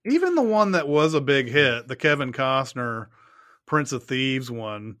Even the one that was a big hit, the Kevin Costner Prince of Thieves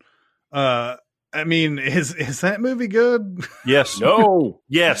one. I mean, is that movie good? Yes. No.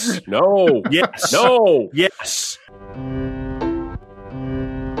 Yes. No. Yes. No. Yes.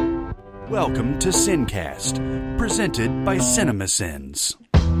 Welcome to Sincast, presented by CinemaSins.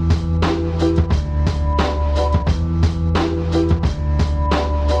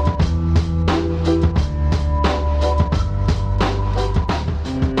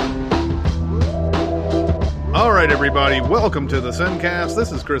 All right, everybody, welcome to the Sincast.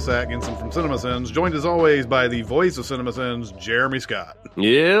 This is Chris Atkinson from CinemaSins, joined as always by the voice of CinemaSins, Jeremy Scott.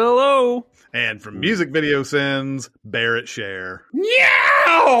 Hello. And from Music Video Sins, Barrett Share.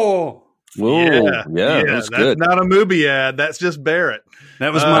 Yow! Whoa. Yeah, that's good. Not a movie ad, that's just Barrett.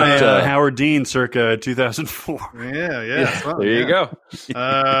 That was my Howard Dean circa 2004. Yeah. There you go.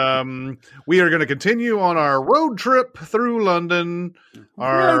 We are going to continue on our road trip through London.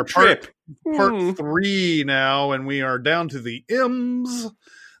 Our part 3 now, and we are down to the M's.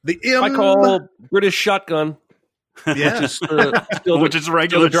 The M. I call British Shotgun. Yeah. Which is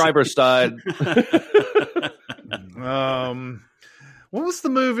regular driver's side. What was the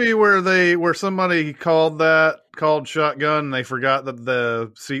movie where somebody called Shotgun and they forgot that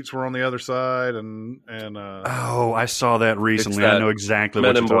the seats were on the other side I saw that recently. I know exactly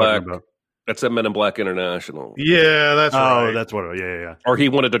what you're talking about. That's at Men in Black International. Yeah, that's right. Oh, that's what. Yeah. Or he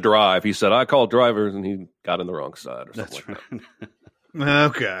wanted to drive. He said, "I called drivers," and he got in the wrong side. Or something that.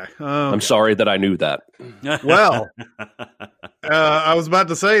 Okay. I'm sorry that I knew that. Well, I was about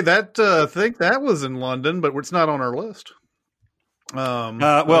to say that. I think that was in London, but it's not on our list.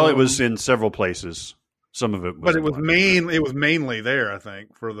 It was in several places. Some of it was, but it was mainly there. I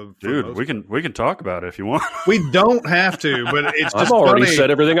think for dude. We can talk about it if you want. We don't have to, but it's. Just I've already funny.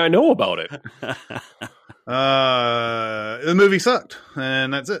 said everything I know about it. The movie sucked,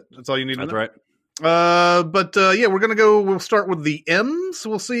 and that's it. That's all you need to know. That's right. We're gonna go. We'll start with the M's.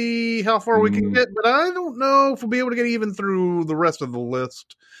 We'll see how far we can get, but I don't know if we'll be able to get even through the rest of the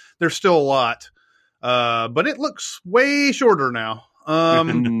list. There's still a lot, but it looks way shorter now.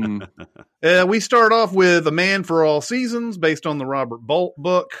 We start off with A Man for All Seasons, based on the Robert Bolt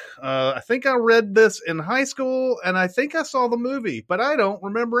book. I think I read this in high school, and I think I saw the movie, but I don't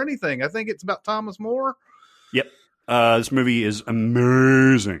remember anything. I think it's about Thomas More. Yep. This movie is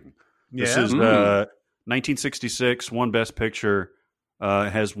amazing. Yeah. This is 1966, won Best Picture,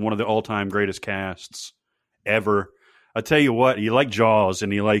 has one of the all-time greatest casts ever. I'll tell you what, you like Jaws,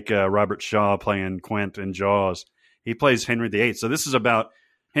 and you like Robert Shaw playing Quint in Jaws. He plays Henry VIII. So this is about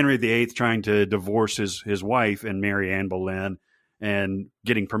Henry VIII trying to divorce his wife and marry Anne Boleyn and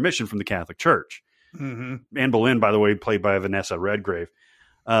getting permission from the Catholic Church. Mm-hmm. Anne Boleyn, by the way, played by Vanessa Redgrave.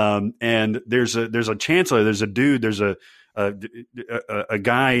 And there's a chancellor, there's a dude, there's a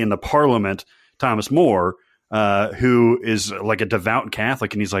guy in the Parliament, Thomas More, who is like a devout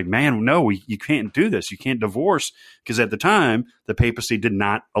Catholic, and he's like, man, no, you can't do this. You can't divorce, because at the time the papacy did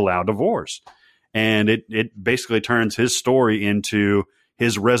not allow divorce. And it basically turns his story into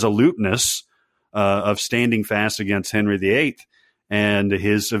his resoluteness of standing fast against Henry VIII and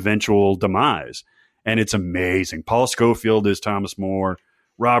his eventual demise. And it's amazing. Paul Scofield is Thomas More.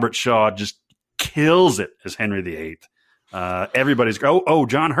 Robert Shaw just kills it as Henry VIII. Everybody's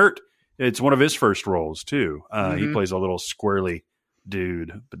John Hurt. It's one of his first roles too. He plays a little squirrely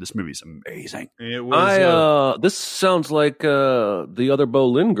dude, but this movie's amazing. It was. This sounds like the other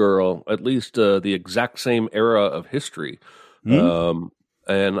Boleyn girl, at least the exact same era of history. And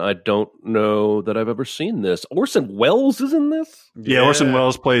I don't know that I've ever seen this. Orson Welles is in this? Yeah, Orson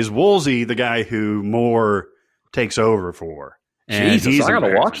Welles plays Wolsey, the guy who Moore takes over for. And Jesus, I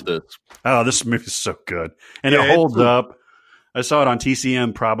gotta watch this. Oh, this movie's so good. And it holds up. I saw it on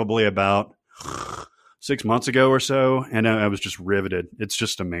TCM probably about 6 months ago or so, and I was just riveted. It's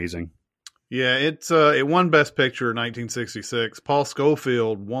just amazing. Yeah, it won Best Picture in 1966. Paul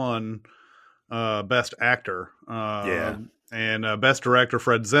Scofield won Best Actor. And Best Director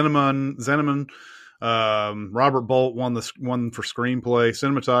Fred Zinnemann. Robert Bolt won for Screenplay,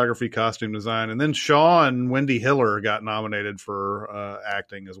 Cinematography, Costume Design, and then Shaw and Wendy Hiller got nominated for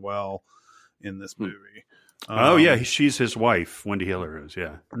acting as well in this movie. She's his wife. Wendy Hiller is,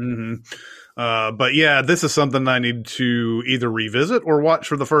 yeah. Mm-hmm. But yeah, this is something I need to either revisit or watch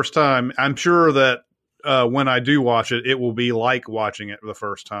for the first time. I'm sure that when I do watch it, it will be like watching it for the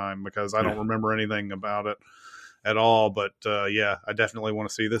first time, because I don't remember anything about it at all. But I definitely want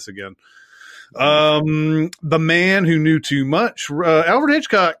to see this again. The Man Who Knew Too Much. Alfred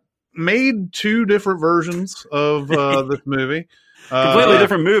Hitchcock made 2 different versions of this movie. Completely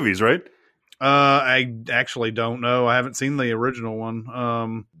different movies, right? I actually don't know. I haven't seen the original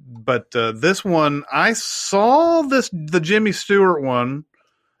one. this one, I saw the Jimmy Stewart one.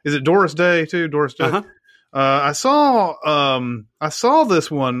 Is it Doris Day too? Doris Day. Uh-huh. I saw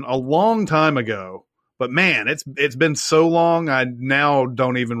this one a long time ago, but man, it's been so long. I now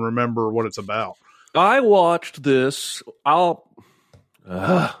don't even remember what it's about. I watched this. I'm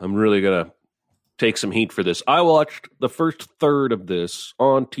really gonna take some heat for this. I watched the first third of this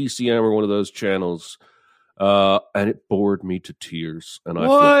on TCM or one of those channels, and it bored me to tears. And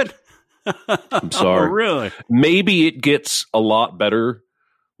What? I'm sorry. Oh, really? Maybe it gets a lot better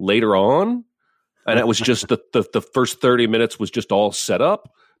later on, and it was just the first 30 minutes was just all set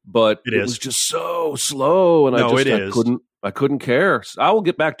up, but it was just so slow, and I couldn't care. I will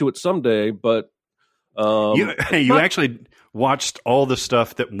get back to it someday, but you actually watched all the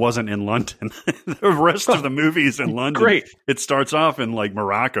stuff that wasn't in London. The rest of the movies in London. Great. It starts off in like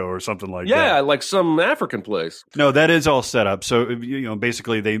Morocco or something like that. Yeah, like some African place. No, that is all set up. So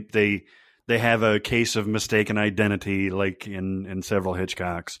basically they have a case of mistaken identity, like in several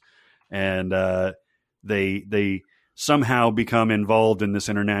Hitchcocks, and they somehow become involved in this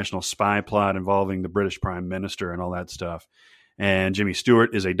international spy plot involving the British Prime Minister and all that stuff. And Jimmy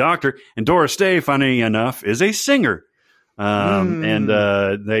Stewart is a doctor, and Doris Day, funny enough, is a singer. And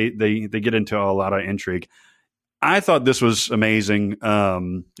they get into a lot of intrigue. I thought this was amazing.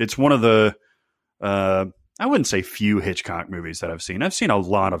 It's one of the I wouldn't say few Hitchcock movies that I've seen. I've seen a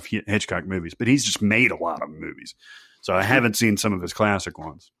lot of Hitchcock movies, but he's just made a lot of movies. So I haven't seen some of his classic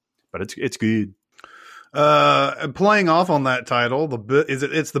ones, but it's good. Playing off on that title,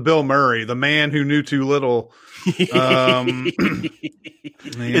 it's the Bill Murray, The Man Who Knew Too Little. Is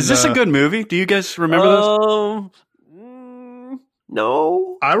this a good movie? Do you guys remember this?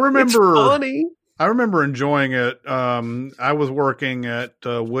 No, I remember. It's funny. I remember enjoying it. I was working at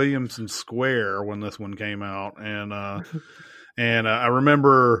Williamson Square when this one came out, and I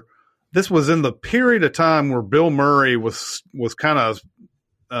remember this was in the period of time where Bill Murray was kind of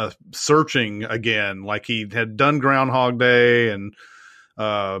searching again. Like he had done Groundhog Day and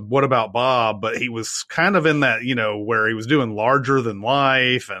What About Bob, but he was kind of in that, where he was doing Larger Than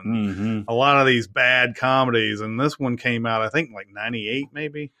Life and a lot of these bad comedies. And this one came out, I think, like 98,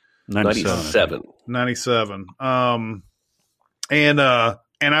 maybe 97. And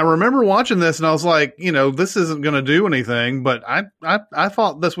I remember watching this and I was like, this isn't going to do anything, but I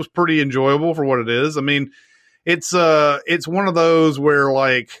thought this was pretty enjoyable for what it is. I mean, it's one of those where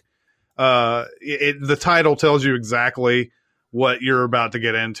like, the title tells you exactly what you're about to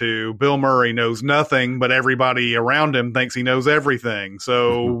get into. Bill Murray knows nothing, but everybody around him thinks he knows everything.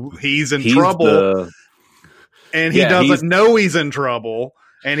 So he's in trouble and he doesn't know he's in trouble.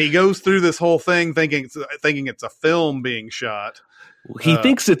 And he goes through this whole thing thinking it's a film being shot. He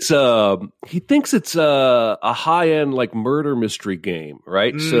thinks it's a high end like murder mystery game,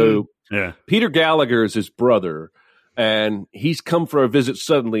 right? So yeah, Peter Gallagher is his brother, and he's come for a visit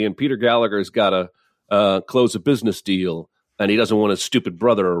suddenly, and Peter Gallagher's got to close a business deal, and he doesn't want his stupid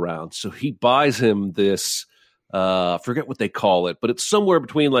brother around, so he buys him this. I forget what they call it, but it's somewhere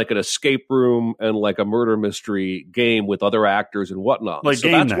between like an escape room and like a murder mystery game with other actors and whatnot. Like so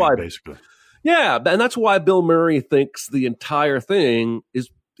game that's night, why, basically. Yeah, and that's why Bill Murray thinks the entire thing is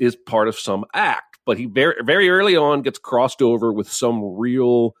part of some act. But he very, very early on gets crossed over with some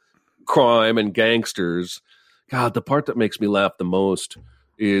real crime and gangsters. God, the part that makes me laugh the most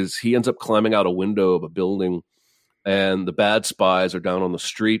is he ends up climbing out a window of a building, and the bad spies are down on the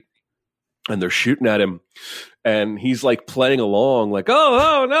street, and they're shooting at him. And he's like playing along, like,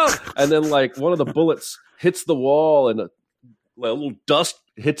 oh no. And then like one of the bullets hits the wall and a little dust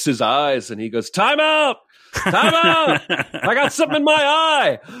hits his eyes and he goes, time out. I got something in my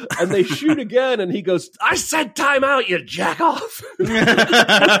eye. And they shoot again and he goes, I said time out, you jack off.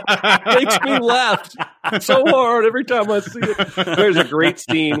 Makes me laugh so hard every time I see it. There's a great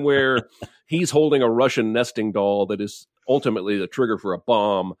scene where he's holding a Russian nesting doll that is ultimately the trigger for a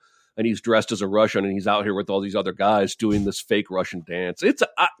bomb. And he's dressed as a Russian, and he's out here with all these other guys doing this fake Russian dance.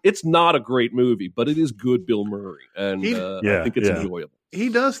 It's not a great movie, but it is good Bill Murray, and I think it's enjoyable. He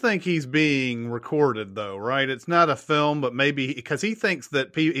does think he's being recorded, though, right? It's not a film, but maybe because he thinks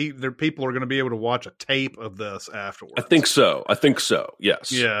that people are going to be able to watch a tape of this afterwards. I think so. Yes.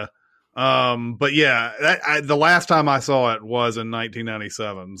 Yeah. But yeah, the last time I saw it was in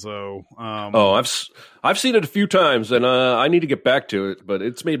 1997. So, I've seen it a few times, and I need to get back to it. But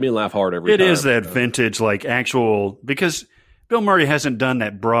it's made me laugh hard every time. It is that vintage, like actual, because Bill Murray hasn't done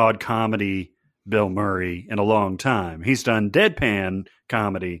that broad comedy Bill Murray in a long time. He's done deadpan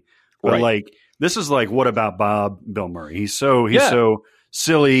comedy, but like this is like What About Bob Bill Murray. He's so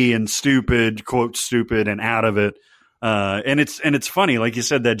silly and stupid, quote stupid, and out of it. And it's funny, like you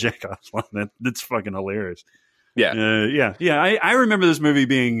said, that Jack Oswald, that's fucking hilarious. Yeah. I remember this movie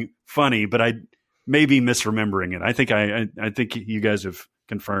being funny, but I may be misremembering it. I think you guys have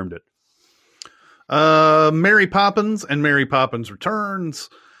confirmed it. Mary Poppins and Mary Poppins Returns.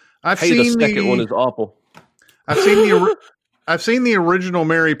 The second one is awful. I've seen the original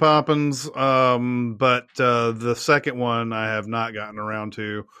Mary Poppins, but the second one I have not gotten around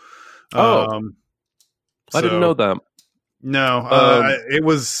to. I didn't know that. No,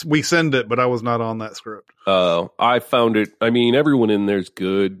 we send it, but I was not on that script. I found it. I mean, everyone in there's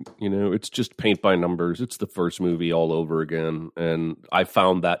good. It's just paint by numbers. It's the first movie all over again, and I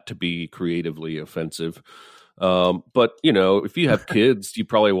found that to be creatively offensive. But if you have kids, you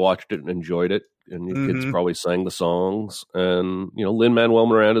probably watched it and enjoyed it, and your kids probably sang the songs. And Lin-Manuel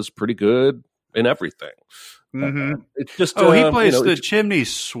Miranda's pretty good in everything. It's just he plays the chimney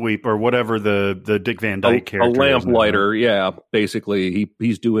sweep or whatever the Dick Van Dyke character. A lamplighter, yeah. Basically,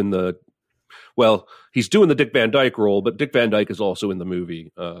 he's doing the Dick Van Dyke role, but Dick Van Dyke is also in the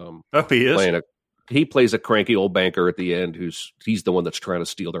movie. He is. He plays a cranky old banker at the end. He's the one that's trying to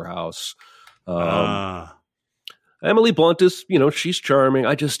steal their house. Emily Blunt is, she's charming.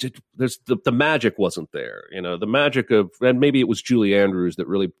 The magic wasn't there. The magic of, and maybe it was Julie Andrews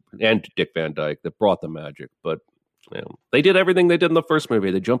and Dick Van Dyke that brought the magic. But they did everything they did in the first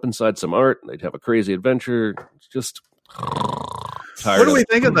movie. They jump inside some art. They'd have a crazy adventure. It's just What do we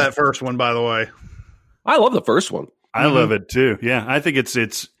think of that first one, by the way? I love the first one. I love it too. Yeah, I think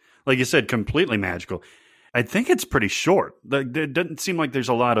it's like you said, completely magical. I think it's pretty short. It doesn't seem like there's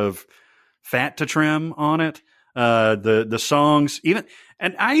a lot of fat to trim on it. The songs,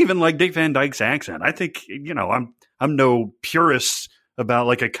 and I even like Dick Van Dyke's accent. I think I'm no purist about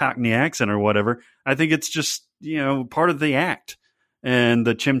like a Cockney accent or whatever. I think it's just part of the act, and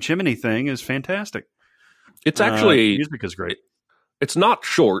the chimney thing is fantastic. It's actually music is great. It's not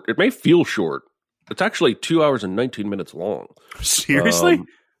short. It may feel short. It's actually 2 hours and 19 minutes long. Seriously,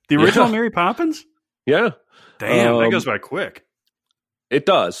 the original Mary Poppins? Yeah, damn, that goes by quick. It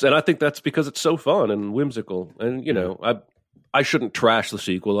does, and I think that's because it's so fun and whimsical. And I shouldn't trash the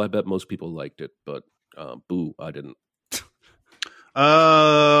sequel. I bet most people liked it, but boo, I didn't.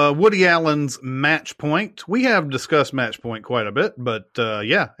 Woody Allen's Match Point. We have discussed Match Point quite a bit, but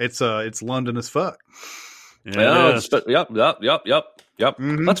it's London as fuck. Yeah, yep.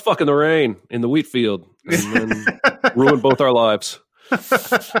 Mm-hmm. Let's fuck in the rain in the wheat field and then ruin both our lives.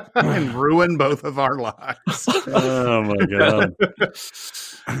 And ruin both of our lives. Oh my god!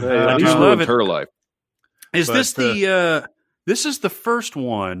 At least ruined her life. This is the first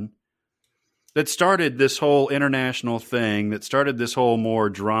one that started this whole international thing, that started this whole more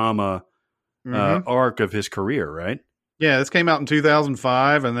drama arc of his career, right? Yeah, this came out in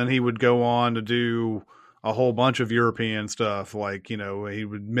 2005, and then he would go on to do a whole bunch of European stuff, like he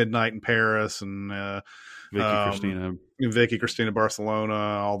would Midnight in Paris and Vicky Cristina Barcelona.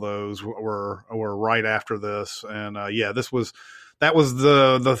 All those were right after this, and that was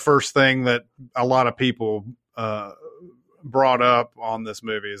the first thing that a lot of people brought up on this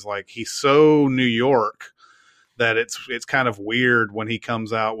movie. Is like, he's so New York that it's kind of weird when he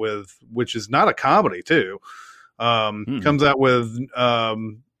comes out with, which is not a comedy too, comes out with a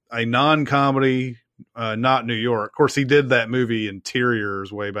non-comedy. Not New York. Of course, he did that movie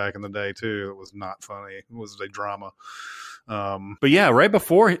Interiors way back in the day too. It was not funny. It was a drama. But yeah, right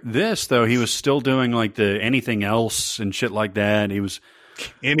before this though, he was still doing like the Anything Else and shit like that. He was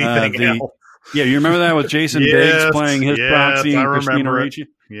Anything Else. Yeah, you remember that with Jason Biggs playing his proxy and Christina Ricci?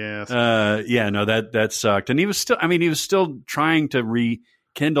 Yes. That sucked. And he was still trying to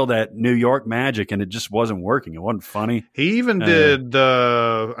rekindle that New York magic, and it just wasn't working. It wasn't funny. He even did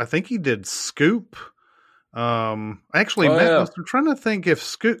I think he did Scoop. I'm trying to think if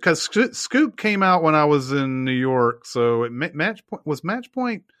Scoop, because Scoop came out when I was in New York, so Match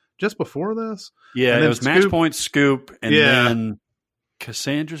Point just before this. Yeah, it was Match Point, Scoop, and then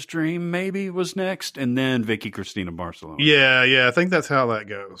Cassandra's Dream maybe was next, and then Vicky Cristina Barcelona. Yeah, I think that's how that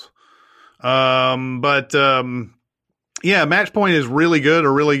goes. Match Point is really good. A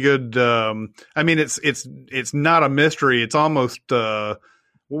really good. It's not a mystery. It's almost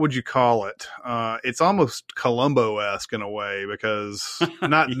what would you call it? It's almost Columbo-esque in a way, because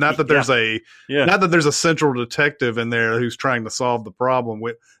not that there's not that there's a central detective in there who's trying to solve the problem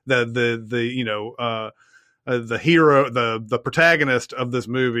with the hero, the protagonist of this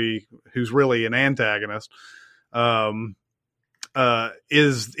movie, who's really an antagonist. Is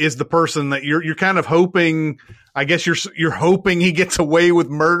the person that you're kind of hoping. I guess you're hoping he gets away with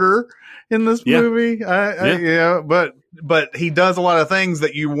murder in this movie. But he does a lot of things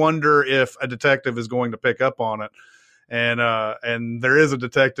that you wonder if a detective is going to pick up on it. and there is a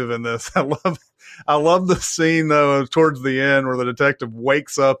detective in this. I love the scene though towards the end where the detective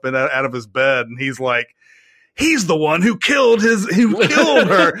wakes up out of his bed and he's like, he's the one who killed her.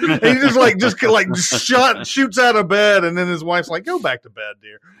 And he shoots out of bed, and then his wife's like, "Go back to bed,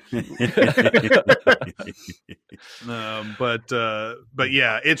 dear." But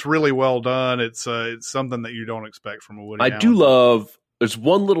yeah, it's really well done. It's something that you don't expect from a Woody Allen. do love. There's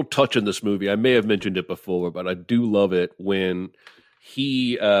one little touch in this movie. I may have mentioned it before, but I do love it when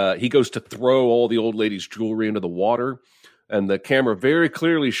he goes to throw all the old lady's jewelry into the water, and the camera very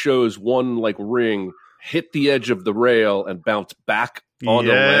clearly shows one like ring hit the edge of the rail and bounce back on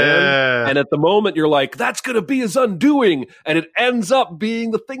the land. And at the moment you're like, that's going to be his undoing. And it ends up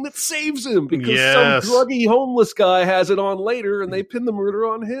being the thing that saves him because some druggy homeless guy has it on later and they pin the murder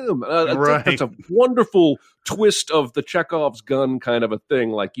on him. That's a wonderful twist of the Chekhov's gun kind of a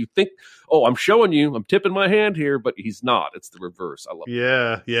thing. Like you think, oh, I'm showing you, I'm tipping my hand here, but he's not. It's the reverse. I love it.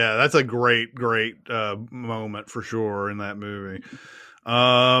 Yeah. That's a great moment for sure in that movie.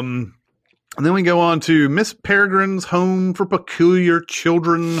 And then we go on to Miss Peregrine's Home for Peculiar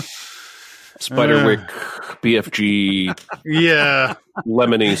Children. Spiderwick, BFG,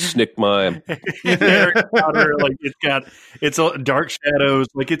 Lemony, Snick Mime. It's a Dark Shadows.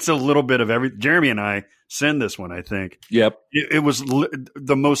 Like it's a little bit of every. Jeremy and I send this one. I think. Yep. It was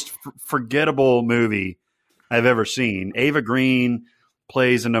the most forgettable movie I've ever seen. Ava Green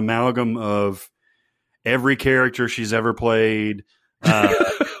plays an amalgam of every character she's ever played.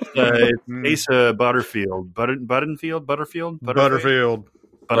 It's Asa Butterfield, Butterfield,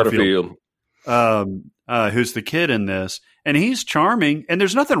 who's the kid in this, and he's charming, and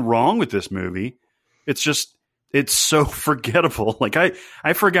there's nothing wrong with this movie. It's just it's so forgettable. Like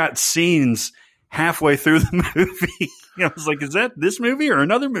I forgot scenes halfway through the movie. I was like, is that this movie or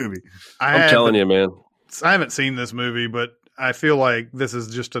another movie? I'm telling you, man. I haven't seen this movie, but I feel like this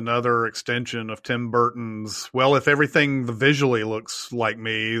is just another extension of Tim Burton's. Well, if everything visually looks like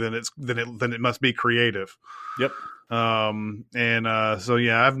me, then it must be creative. Yep. So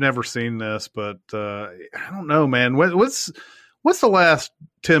yeah, I've never seen this, but I don't know, man. What's the last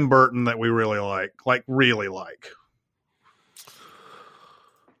Tim Burton that we really like? Like really like?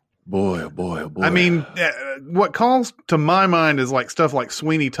 Boy, oh boy, oh boy. I mean, what calls to my mind is like stuff like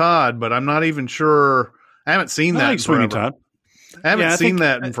Sweeney Todd, but I'm not even sure. I haven't seen that in Sweeney forever. Todd. I haven't seen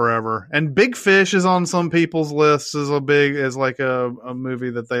that in forever. And Big Fish is on some people's lists as a movie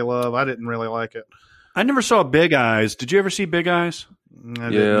that they love. I didn't really like it. I never saw Big Eyes. Did you ever see Big Eyes?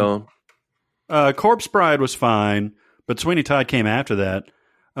 Yeah. Corpse Bride was fine, but Sweeney Todd came after that.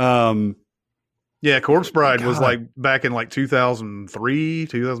 Yeah, Corpse Bride was like back in like 2003,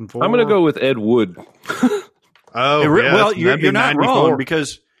 2004. I'm going to go with Ed Wood. Well, you're not wrong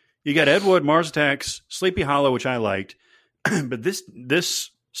because you got Ed Wood, Mars Attacks, Sleepy Hollow, which I liked. But this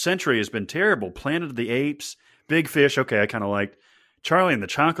century has been terrible. Planet of the Apes, Big Fish, okay, I kind of liked. Charlie and the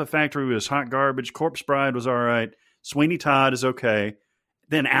Chocolate Factory was hot garbage. Corpse Bride was all right. Sweeney Todd is okay.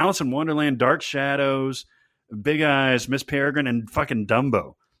 Then Alice in Wonderland, Dark Shadows, Big Eyes, Miss Peregrine, and fucking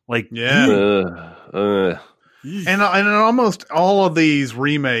Dumbo. Like, And almost all of these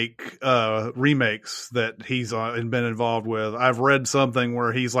remakes that he's been involved with, I've read something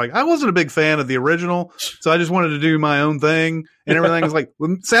where he's like, I wasn't a big fan of the original, so I just wanted to do my own thing. And everything is like,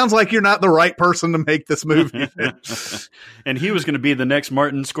 well, sounds like you're not the right person to make this movie. And he was going to be the next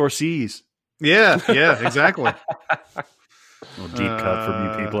Martin Scorsese. Yeah, exactly. A little deep cut for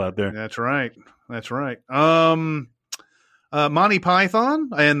you people out there. That's right. Monty Python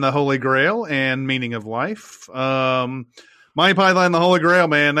and the Holy Grail and Meaning of Life. Monty Python and the Holy Grail,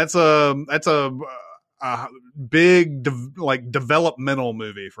 man, that's a big developmental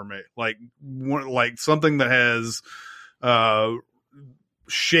movie for me. Like something that has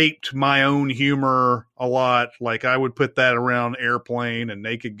shaped my own humor a lot. Like I would put that around Airplane and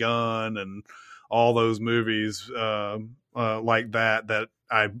Naked Gun and all those movies like that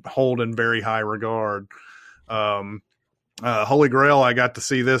I hold in very high regard. Holy Grail, I got to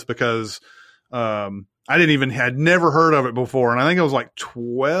see this because had never heard of it before, and I think I was like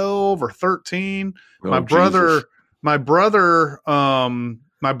 12 or 13. My brother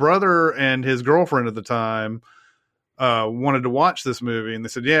and his girlfriend at the time wanted to watch this movie, and they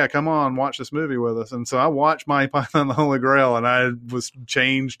said, "Yeah, come on, watch this movie with us." And so I watched Monty Python and the Holy Grail, and I was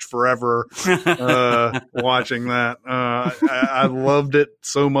changed forever watching that. I loved it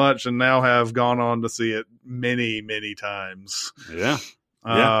so much, and now have gone on to see it many, many times. Yeah.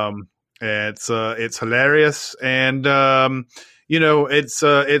 It's hilarious, and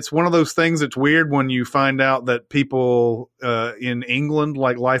it's one of those things that's weird when you find out that people in England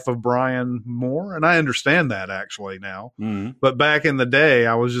like Life of Brian more, and I understand that actually now. Mm-hmm. But back in the day,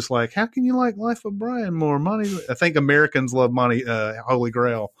 I was just like, how can you like Life of Brian more? I think Americans love Holy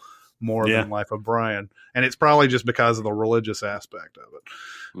Grail more than Life of Brian, and it's probably just because of the religious aspect of it.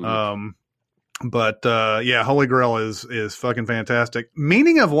 Mm-hmm. Holy Grail is fucking fantastic.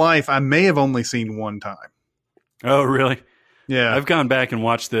 Meaning of Life, I may have only seen one time. Oh, really? Yeah, I've gone back and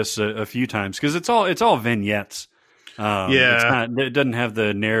watched this a few times because it's all vignettes. It doesn't have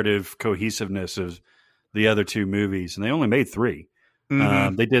the narrative cohesiveness of the other two movies, and they only made 3.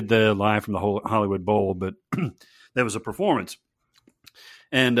 Mm-hmm. They did the Live from the Hollywood Bowl, but that was a performance.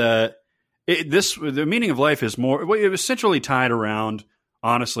 And the meaning of life is more. It was centrally tied around,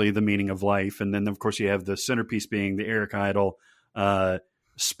 honestly, the meaning of life, and then of course you have the centerpiece being the Eric Idle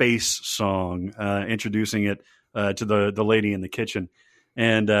space song, introducing it to the lady in the kitchen,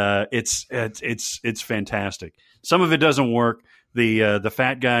 and it's fantastic. Some of it doesn't work. The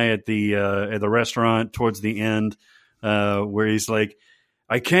fat guy at the restaurant towards the end, where he's like,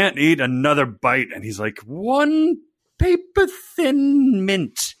 "I can't eat another bite," and he's like, "1 paper thin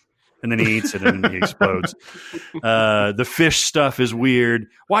mint," and then he eats it and he explodes. The fish stuff is weird.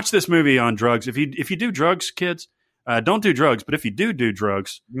 Watch this movie on drugs. If you do drugs, kids, don't do drugs. But if you do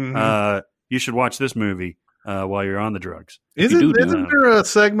drugs, you should watch this movie while you're on the drugs. Isn't there a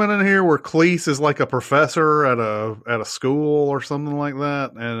segment in here where Cleese is like a professor at a school or something like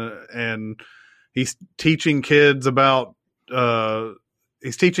that, and he's teaching kids about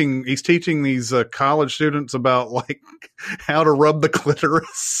he's teaching these college students about like how to rub the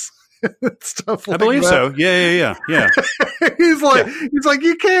clitoris. Stuff like I believe that. so. Yeah. he's like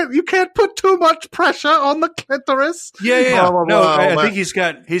you can't put too much pressure on the clitoris. Yeah. Blah, blah, No, blah, I think he's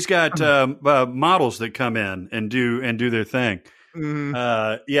got models that come in and do their thing.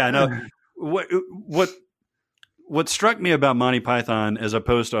 Mm-hmm. What struck me about Monty Python as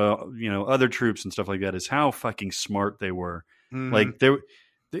opposed to other troops and stuff like that is how fucking smart they were. Mm-hmm. Like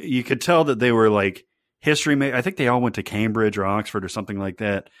you could tell that they were like history. I think they all went to Cambridge or Oxford or something like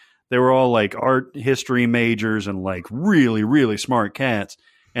that. They were all like art history majors and like really, really smart cats.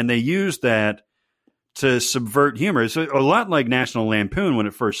 And they used that to subvert humor. It's a lot like National Lampoon when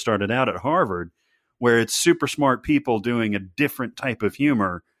it first started out at Harvard, where it's super smart people doing a different type of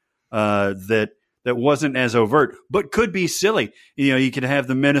humor that wasn't as overt, but could be silly. You could have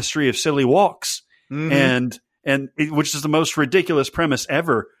the Ministry of Silly Walks, and which is the most ridiculous premise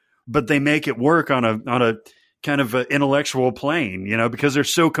ever, but they make it work on a kind of an intellectual plane, because they're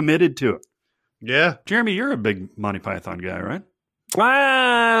so committed to it. Yeah. Jeremy, you're a big Monty Python guy, right?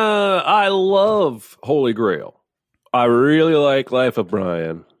 I love Holy Grail. I really like Life of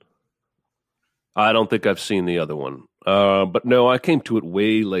Brian. I don't think I've seen the other one. But no, I came to it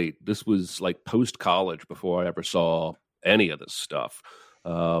way late. This was like post-college before I ever saw any of this stuff.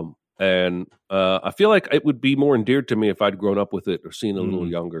 And I feel like it would be more endeared to me if I'd grown up with it or seen it a little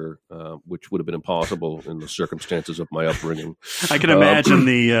younger, which would have been impossible in the circumstances of my upbringing. I can imagine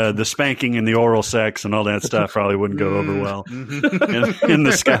the spanking and the oral sex and all that stuff probably wouldn't go over well in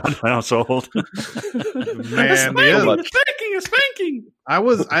the Scott household. Man, a spanking.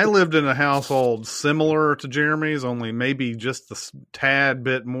 I lived in a household similar to Jeremy's, only maybe just a tad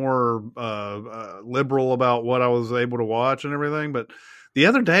bit more liberal about what I was able to watch and everything, but the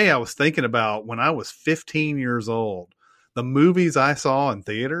other day I was thinking about when I was 15 years old, the movies I saw in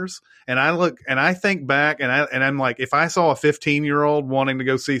theaters, and I think back and I'm like, if I saw a 15-year-old wanting to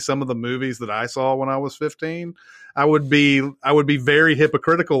go see some of the movies that I saw when I was 15, I would be very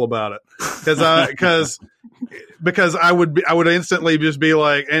hypocritical about it because I would instantly just be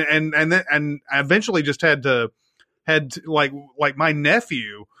like, and I eventually just had to like my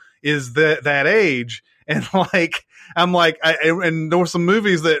nephew is that age. And like, I'm like, and there were some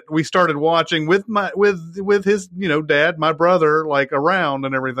movies that we started watching with his, dad, my brother, like around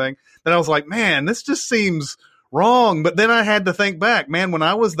and everything, that I was like, man, this just seems wrong. But then I had to think back, man, when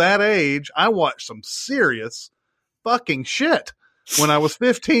I was that age, I watched some serious fucking shit when I was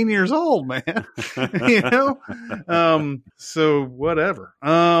 15 years old, man. So whatever.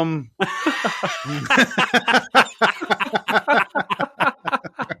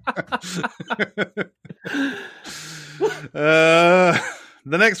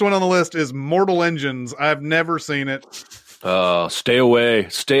 The next one on the list is Mortal Engines. I've never seen it. Stay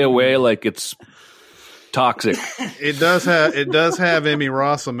away like it's toxic. It does have Emmy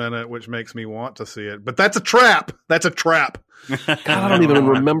Rossum in it, which makes me want to see it, but that's a trap. God, I don't even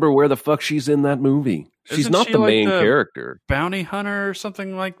remember where the fuck she's in that movie. She's Isn't not she the like main the character. bounty hunter or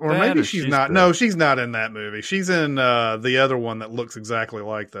something like Or that. maybe she's not. the- No, she's not in that movie. She's in the other one that looks exactly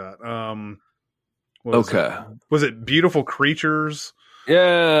like that. Okay. Was it Beautiful Creatures?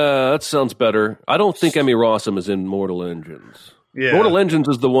 Yeah, that sounds better. I don't think Emmy Rossum is in Mortal Engines. Yeah. Mortal Engines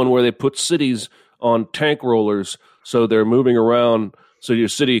is the one where they put cities on tank rollers so they're moving around so your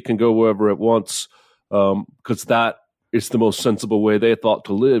city can go wherever it wants, because that is the most sensible way they thought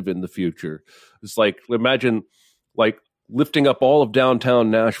to live in the future. It's like, imagine like lifting up all of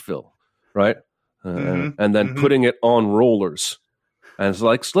downtown Nashville, right? And then putting it on rollers. And it's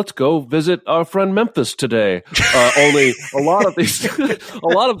like, let's go visit our friend Memphis today. Only a lot of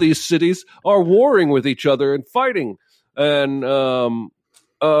these cities are warring with each other and fighting. And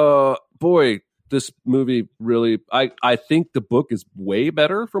boy, this movie really, I think the book is way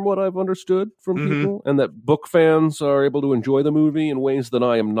better from what I've understood from people, and that book fans are able to enjoy the movie in ways that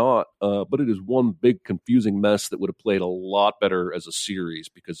I am not. But it is one big confusing mess that would have played a lot better as a series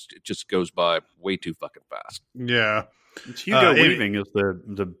because it just goes by way too fucking fast. Yeah. It's Hugo Weaving is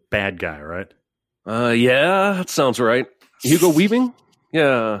the bad guy, right? Yeah, that sounds right. Hugo Weaving?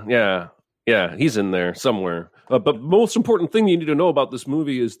 Yeah, he's in there somewhere. But most important thing you need to know about this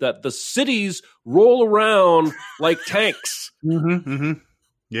movie is that the cities roll around like tanks.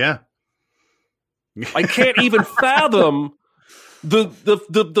 Yeah. I can't even fathom the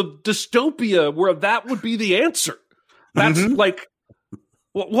dystopia where that would be the answer. That's like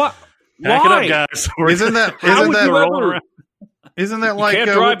what? Pack Why? it up, guys. Isn't that like You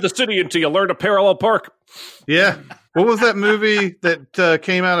can't drive the city until you learn to parallel park. Yeah. What was that movie that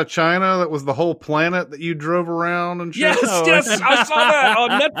came out of China that was the whole planet that you drove around and shit? Yes, I saw that on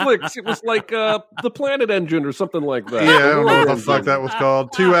Netflix. It was like the Planet Engine or something like that. Yeah, I don't know what the fuck that was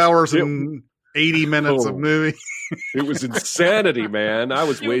called. 2 hours and 80 minutes of movie. It was insanity, man. I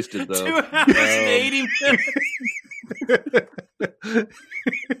was wasted though. 2 hours and 80 minutes.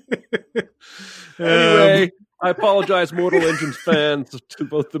 Anyway, I apologize, Mortal Engines fans, to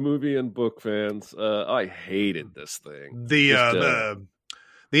both the movie and book fans. I hated this thing. The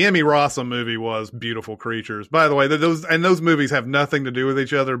Emmy Rossum movie was Beautiful Creatures. By the way, those movies have nothing to do with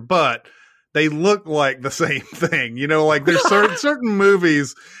each other, but they look like the same thing. You know, like there's certain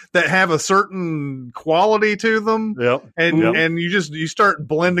movies that have a certain quality to them. Yep. And you start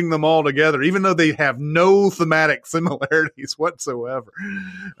blending them all together, even though they have no thematic similarities whatsoever.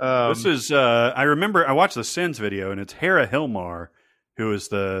 This is I remember I watched the Sins video, and it's Hera Hilmar who is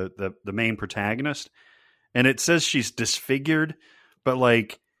the main protagonist, and it says she's disfigured, but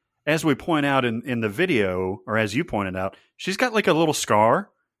like as we point out in the video, or as you pointed out, she's got like a little scar,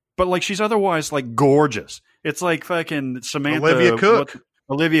 but like she's otherwise like gorgeous. It's like fucking Samantha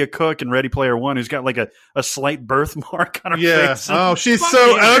Olivia Cook in Ready Player One, who's got like a slight birthmark on her face. Oh, she's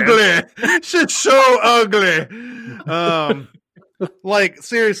so ugly. She's so ugly. Like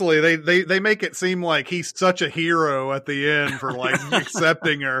seriously, they make it seem like he's such a hero at the end for like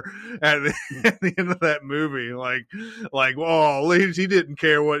accepting her at the end of that movie. Like, oh, he didn't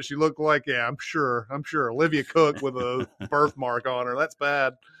care what she looked like. Yeah, I'm sure. Olivia Cook with a birthmark on her. That's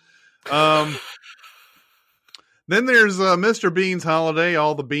bad. Then there's Mr. Bean's Holiday,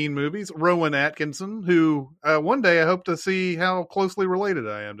 all the Bean movies. Rowan Atkinson, who one day I hope to see how closely related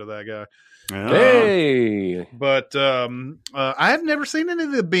I am to that guy. Hey, but I have never seen any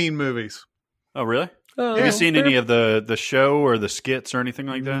of the Bean movies. Oh, really? Have you seen any of the show or the skits or anything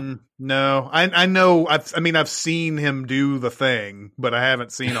like that? No, I know. I've seen him do the thing, but I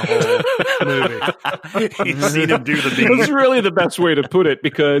haven't seen a whole movie. You've seen him do the Bean. That's really the best way to put it,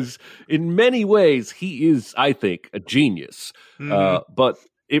 because in many ways he is, I think, a genius. But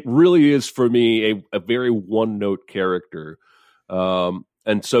it really is for me a very one-note character.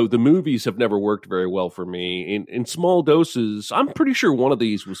 And so the movies have never worked very well for me. In small doses, I'm pretty sure one of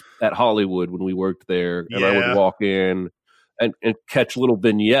these was at Hollywood when we worked there, and I would walk in and catch little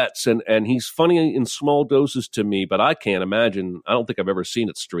vignettes, and he's funny in small doses to me, but I can't imagine, I don't think I've ever seen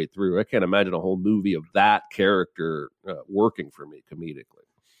it straight through. I can't imagine a whole movie of that character working for me comedically.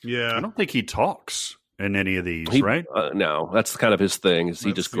 Yeah. I don't think he talks in any of these, right? No, that's kind of his thing, is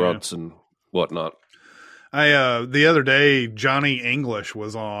he just grunts and whatnot. The other day, Johnny English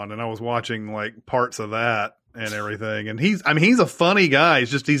was on, and I was watching like parts of that and everything. And he's a funny guy.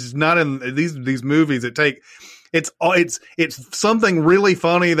 It's just he's not in these movies that take. It's something really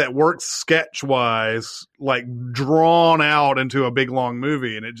funny that works sketch wise, like drawn out into a big long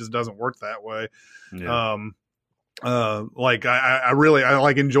movie, and it just doesn't work that way. Yeah. Like I really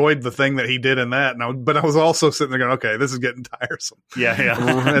like enjoyed the thing that he did in that, but I was also sitting there going, okay, this is getting tiresome.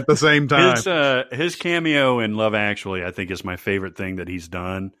 Yeah. At the same time, his cameo in Love Actually, I think, is my favorite thing that he's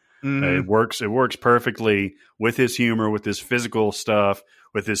done. Mhm. It works perfectly with his humor, with his physical stuff,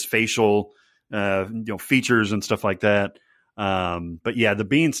 with his facial features and stuff like that. But yeah, the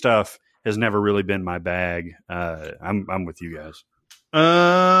Bean stuff has never really been my bag. I'm with you guys.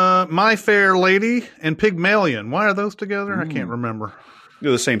 My Fair Lady and Pygmalion. Why are those together? I can't remember.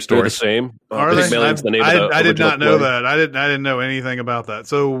 They're the same They're story. the same. Are they? Pygmalion's the name of the I did not know play. that. I didn't know anything about that.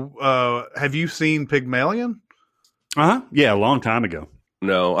 So, have you seen Pygmalion? Yeah, a long time ago.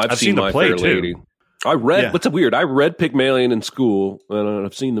 No, I've seen the My play, Fair too. Lady. I read. Yeah. What's weird? I read Pygmalion in school, and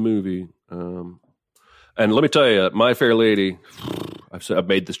I've seen the movie. And let me tell you, My Fair Lady. I've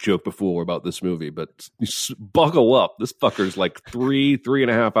made this joke before about this movie, but buckle up. This fucker's like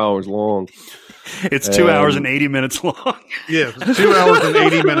 3.5 hours long. It's 2 hours and 80 minutes long. Yeah, 2 hours and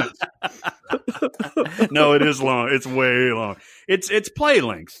 80 minutes. No, it is long. It's way long. It's play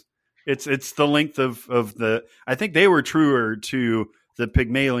length. It's the length of the. I think they were truer to the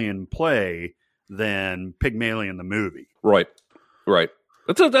Pygmalion play than Pygmalion the movie. Right.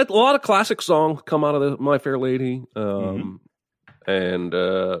 That's a lot of classic songs come out of the My Fair Lady, and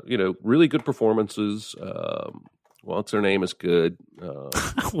really good performances. What's her name is good.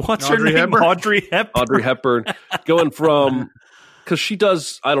 What's Audrey her name? Hepburn? Audrey Hepburn, going from, because she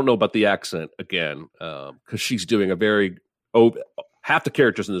does. I don't know about the accent again, because she's doing a very half the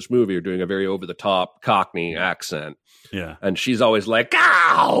characters in this movie are doing a very over the top Cockney accent. Yeah, and she's always like,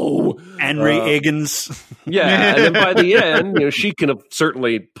 "Ow!" Henry Higgins. Yeah, and then by the end, she can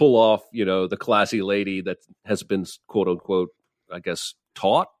certainly pull off, the classy lady that has been quote unquote, I guess,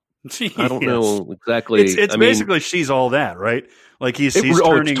 taught. I don't know exactly. It's basically She's All That, right? Like he's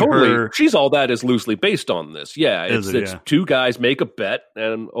turning her. She's All That is loosely based on this. Yeah, it's two guys make a bet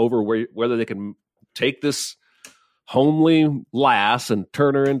and over whether they can take this homely lass and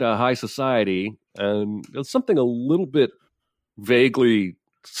turn her into high society. And there's something a little bit vaguely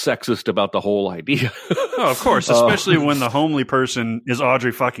sexist about the whole idea. Oh, of course, especially when the homely person is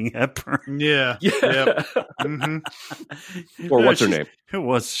Audrey fucking Hepburn. Yeah. Yep. Mm-hmm. Or what's her name? Who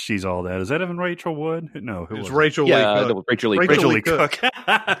was She's All That? Is that even Rachel Wood? No, who It's was Rachel Lee Cook. Rachel Lee Rachel Lee Cook. Cook.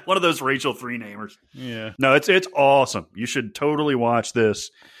 One of those Rachel three namers. Yeah. No, it's awesome. You should totally watch this.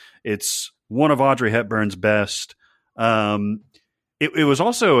 It's one of Audrey Hepburn's best. It was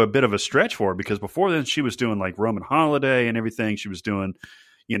also a bit of a stretch for her because before then she was doing like Roman Holiday and everything. She was doing,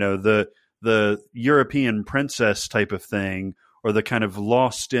 the European princess type of thing, or the kind of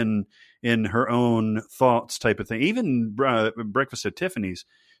lost in her own thoughts type of thing. Even Breakfast at Tiffany's,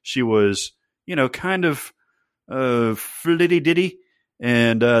 she was, kind of flitty ditty.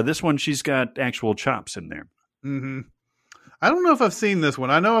 And this one, she's got actual chops in there. Mm-hmm. I don't know if I've seen this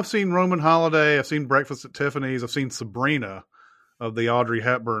one. I know I've seen Roman Holiday. I've seen Breakfast at Tiffany's. I've seen Sabrina of the Audrey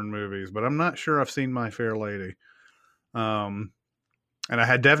Hepburn movies, but I'm not sure I've seen My Fair Lady. And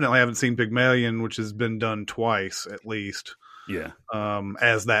I definitely haven't seen Pygmalion, which has been done twice at least. Yeah.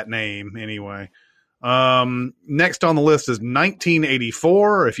 As that name anyway. Next on the list is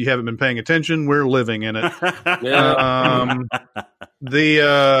 1984. If you haven't been paying attention, we're living in it.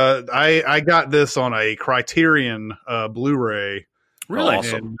 I got this on a Criterion Blu-ray. Really?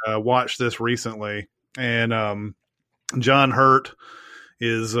 Awesome. And watched this recently. And John Hurt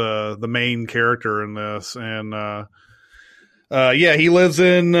is the main character in this. And he lives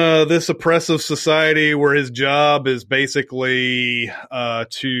in this oppressive society where his job is basically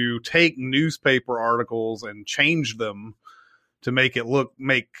to take newspaper articles and change them to make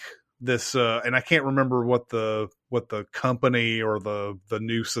this and I can't remember what the company or the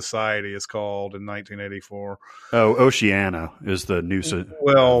new society is called in 1984. Oh, Oceana is the new.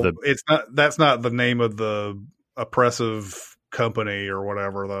 It's not. That's not the name of the oppressive company or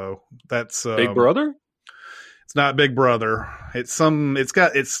whatever, though. That's Big Brother. It's not Big Brother. It's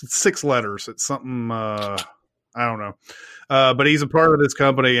 6 letters. It's something. I don't know. But he's a part of this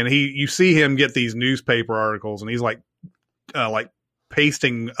company, and you see him get these newspaper articles, and he's like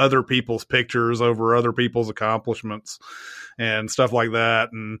pasting other people's pictures over other people's accomplishments and stuff like that.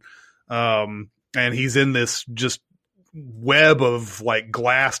 And he's in this just web of like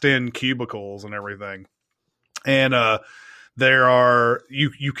glassed in cubicles and everything. And, there are,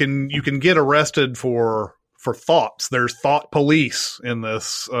 you can get arrested for thoughts. There's thought police in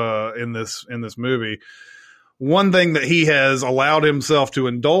this movie. One thing that he has allowed himself to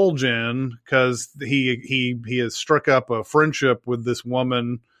indulge in, because he has struck up a friendship with this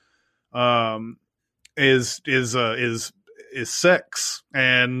woman, is sex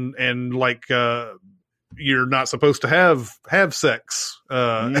and like you're not supposed to have sex.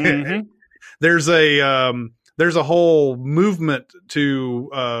 Mhm. There's a whole movement to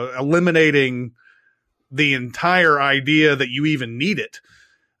eliminating the entire idea that you even need it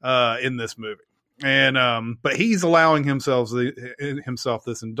in this movie. And but he's allowing himself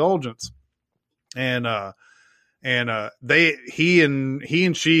this indulgence, and he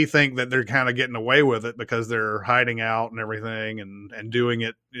and she think that they're kind of getting away with it because they're hiding out and everything, and doing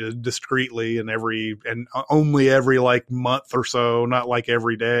it discreetly and only every like month or so, not like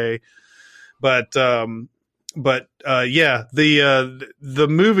every day. But yeah, the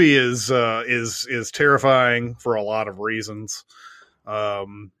movie is terrifying for a lot of reasons.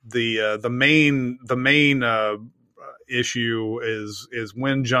 The main issue is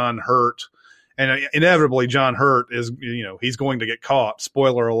when John Hurt, and inevitably John Hurt is, he's going to get caught.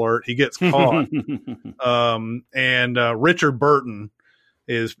 Spoiler alert, he gets caught. And Richard Burton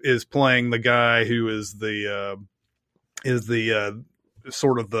is playing the guy who is the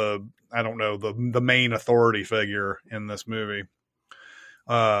sort of the main authority figure in this movie.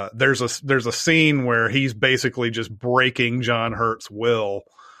 There's a scene where he's basically just breaking John Hurt's will,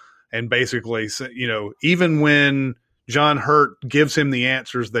 and basically, even when John Hurt gives him the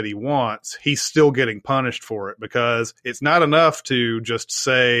answers that he wants, he's still getting punished for it, because it's not enough to just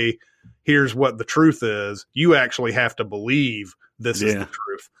say, here's what the truth is. You actually have to believe this is the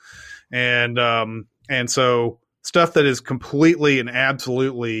truth. And so stuff that is completely and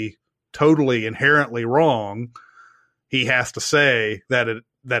absolutely, totally, inherently wrong, he has to say that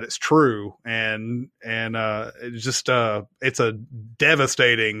it's true, and it's just it's a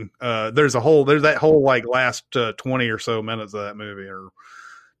devastating. There's that whole like last 20 or so minutes of that movie are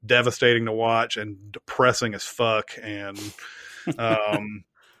devastating to watch and depressing as fuck, and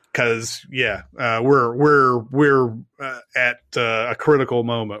because we're at a critical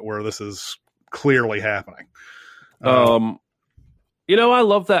moment where this is clearly happening. I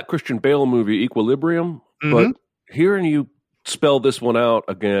love that Christian Bale movie Equilibrium, but hearing you spell this one out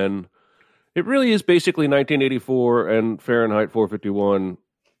again, it really is basically 1984 and Fahrenheit 451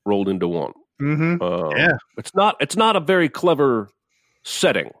 rolled into one. It's not a very clever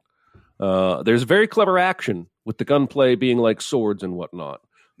setting. There's very clever action with the gunplay being like swords and whatnot,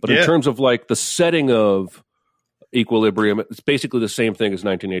 but in terms of like the setting of Equilibrium, it's basically the same thing as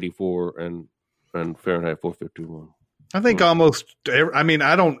 1984 and Fahrenheit 451. I think almost.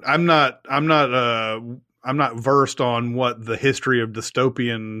 I'm not versed on what the history of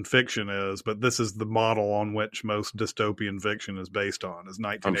dystopian fiction is, but this is the model on which most dystopian fiction is based on. Is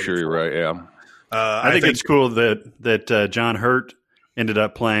 1984. I'm sure you're right. Yeah, I think it's cool that John Hurt ended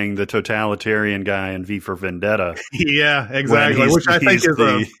up playing the totalitarian guy in V for Vendetta. Yeah, exactly. Which I think is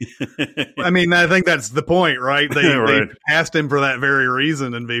I think that's the point, right? They cast him for that very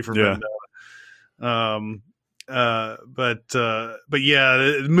reason in V for Vendetta. But yeah,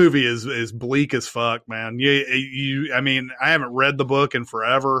 the movie is bleak as fuck, man. I haven't read the book in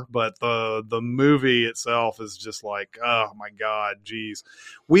forever, but the movie itself is just like, oh my God, geez.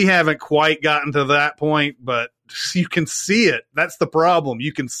 We haven't quite gotten to that point, but you can see it. That's the problem.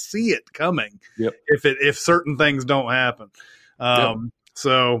 You can see it coming. Yep. If certain things don't happen.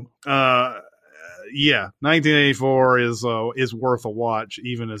 Yeah, 1984 is worth a watch,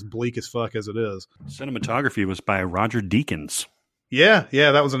 even as bleak as fuck as it is. Cinematography was by Roger Deakins. Yeah,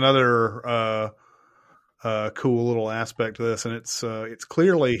 that was another cool little aspect to this, and it's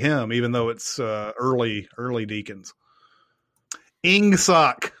clearly him, even though it's early Deakins.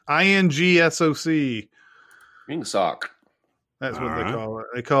 Ingsoc, INGSOC. Ingsoc. That's what they call it.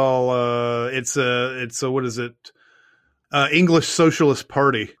 They call it's a what is it? English Socialist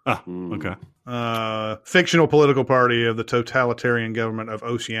Party. Okay. Fictional political party of the totalitarian government of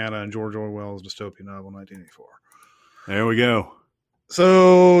Oceania in George Orwell's dystopian novel 1984. There we go.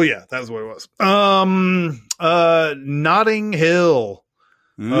 So yeah, that's what it was. Notting Hill.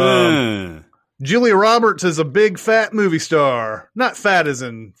 Julia Roberts is a big fat movie star. Not fat as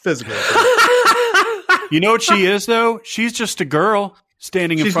in physical. You know what she is though? She's just a girl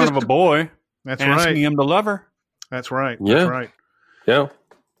standing in front of a boy. That's asking him to love her. That's right. Yeah. That's right. Yeah.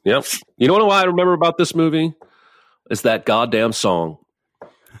 Yep. You know what I remember about this movie? It's that goddamn song,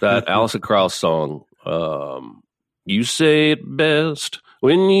 that Alison Krauss song. You say it best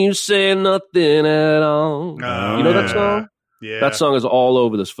when you say nothing at all. You know that song? Yeah. That song is all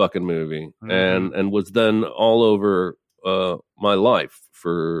over this fucking movie, and was then all over my life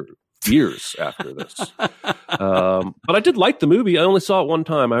for years after this. But I did like the movie. I only saw it one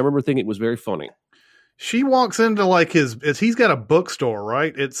time. I remember thinking it was very funny. She walks into like he's got a bookstore,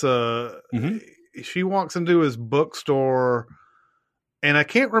 right? It's she walks into his bookstore and I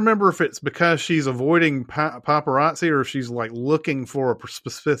can't remember if it's because she's avoiding paparazzi or if she's like looking for a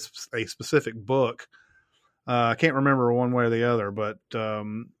specific book. I can't remember one way or the other, but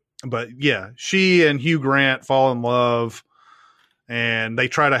yeah, she and Hugh Grant fall in love, and they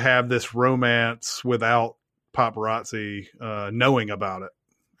try to have this romance without paparazzi knowing about it.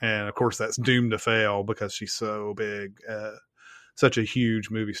 And of course, that's doomed to fail because she's so big, such a huge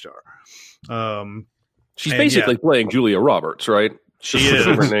movie star. She's basically playing Julia Roberts, right? She is,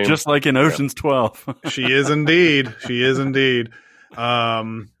 just like in Ocean's 12. She is indeed. She is indeed.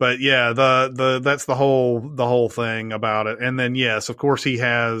 But yeah, that's the whole thing about it. And then yes, of course he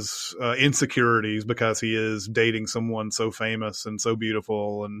has insecurities because he is dating someone so famous and so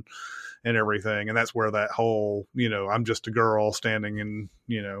beautiful and everything. And that's where that whole, I'm just a girl standing in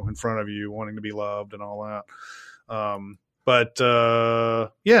front of you wanting to be loved and all that. But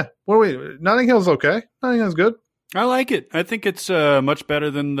yeah, Notting Hill's okay. Notting Hill's good. I like it. I think it's much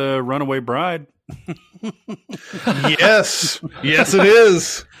better than The Runaway Bride. Yes, it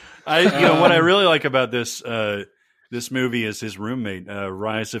is. What I really like about this movie is his roommate,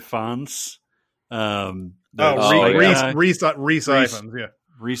 Rhys Ifans. Rhys Ifans, yeah.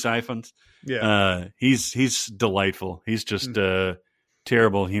 Rhys Ifans. Yeah. He's delightful. He's just a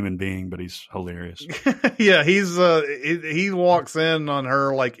terrible human being, but he's hilarious. Yeah, he walks in on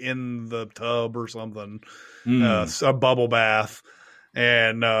her like in the tub or something, a bubble bath,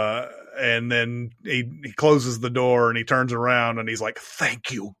 and then he closes the door and he turns around and he's like,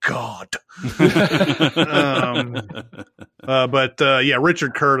 "Thank you, God." But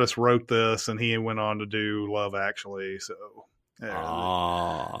Richard Curtis wrote this, and he went on to do Love Actually. So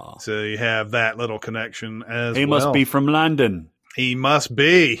you have that little connection as well. He must be from London. He must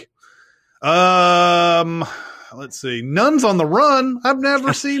be. Let's see. Nuns on the Run. I've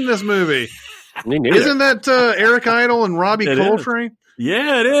never seen this movie. Isn't that Eric Idle and Robbie Coltrane?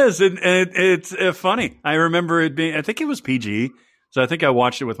 Yeah, it is. And it's funny. I remember it being, I think it was PG. So I think I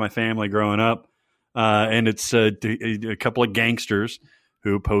watched it with my family growing up. And it's a couple of gangsters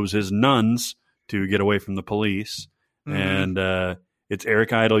who pose as nuns to get away from the police. Mm-hmm. And it's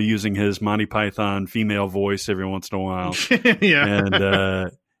Eric Idle using his Monty Python female voice every once in a while. Yeah. And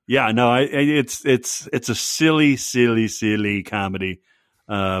it's a silly comedy.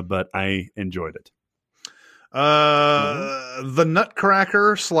 But I enjoyed it. The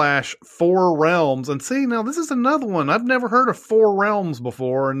Nutcracker / Four Realms. And see, now this is another one. I've never heard of Four Realms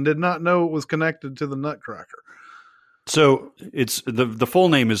before and did not know it was connected to the Nutcracker. So it's the full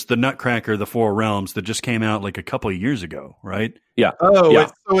name is The Nutcracker, The Four Realms, that just came out like a couple of years ago, right? Yeah. Oh,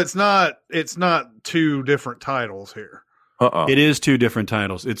 yeah. It's not two different titles here. It is two different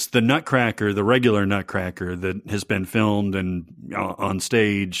titles. It's The Nutcracker, the regular Nutcracker that has been filmed and on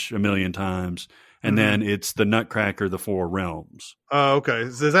stage a million times. And then it's The Nutcracker, The Four Realms. Oh, okay.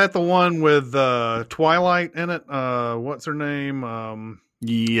 Is that the one with Twilight in it? What's her name?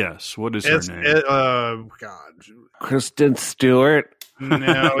 Yes. What is her name? God. Kristen Stewart.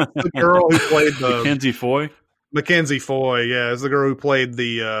 No, it's the girl who played Mackenzie Foy. Mackenzie Foy, yeah. It's the girl who played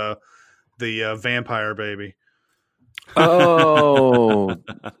the vampire baby. Oh.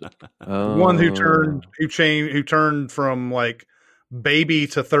 One who turned from like baby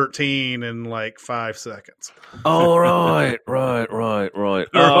to 13 in like 5 seconds. Oh, right.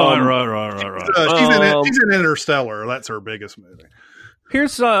 She's in Interstellar. That's her biggest movie.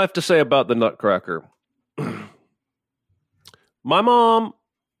 Here's what I have to say about the Nutcracker. My mom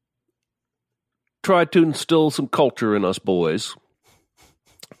tried to instill some culture in us boys.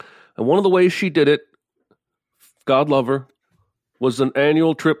 And one of the ways she did it, God love her, was an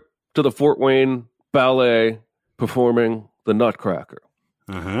annual trip to the Fort Wayne Ballet performing the Nutcracker.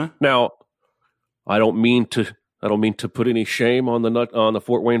 Uh-huh. Now, I don't mean to put any shame on the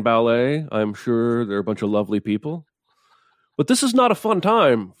Fort Wayne Ballet. I'm sure they're a bunch of lovely people. But this is not a fun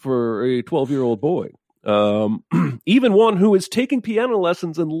time for a 12-year-old boy. Even one who is taking piano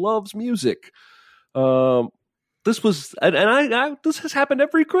lessons and loves music. This was, and this has happened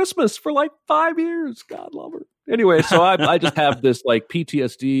every Christmas for like 5 years. God love her. Anyway, so I just have this like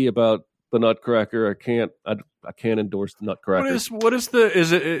PTSD about the Nutcracker. I can't endorse the Nutcracker. You're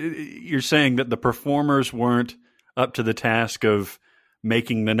saying that the performers weren't up to the task of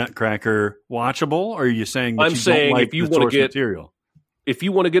making the Nutcracker watchable, or are you saying that don't like the source material? If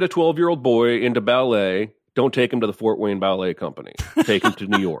you want to get a 12-year-old boy into ballet, don't take him to the Fort Wayne Ballet Company. Take him to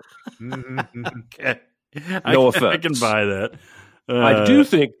New York. Okay. No offense. I can buy that. I do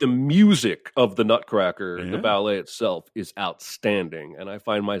think the music of the Nutcracker, the ballet itself, is outstanding, and I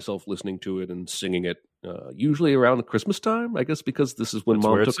find myself listening to it and singing it usually around Christmas time, I guess, because this is when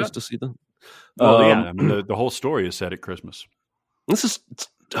Mom took us to see them. Well, I mean, the whole story is set at Christmas. This is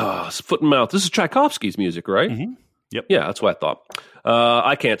it's foot and mouth. This is Tchaikovsky's music, right? Mm-hmm. Yep. Yeah, that's what I thought.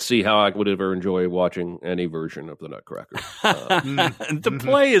 I can't see how I would ever enjoy watching any version of the Nutcracker. The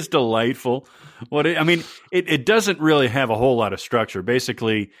play is delightful. It doesn't really have a whole lot of structure.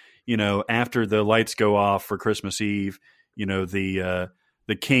 Basically, after the lights go off for Christmas Eve, the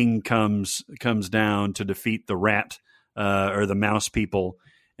king comes down to defeat the rat or the mouse people,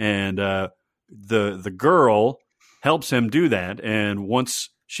 and the girl helps him do that. And once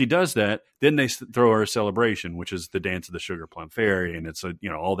she does that, then they throw her a celebration, which is the Dance of the Sugar Plum Fairy, and it's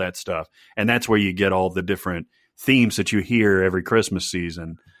all that stuff. And that's where you get all the different themes that you hear every Christmas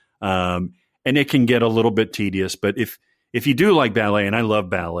season. And it can get a little bit tedious, but if you do like ballet, and I love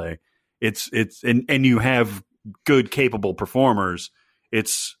ballet, and you have good, capable performers,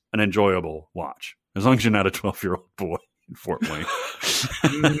 it's an enjoyable watch, as long as you're not a 12-year-old boy in Fort Wayne.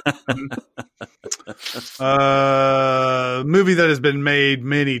 Movie that has been made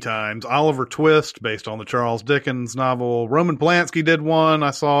many times, Oliver Twist, based on the Charles Dickens novel. Roman Polanski did one.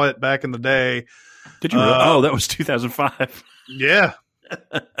 I saw it back in the day. Did you? Oh, that was 2005. Yeah.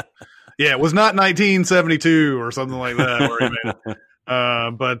 Yeah, it was not 1972 or something like that where he made it.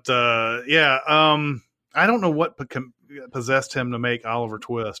 I don't know what possessed him to make Oliver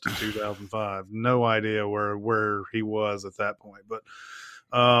Twist in 2005. No idea where he was at that point. But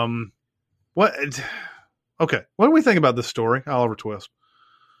what do we think about this story, Oliver Twist?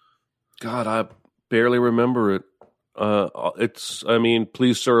 God, I barely remember it.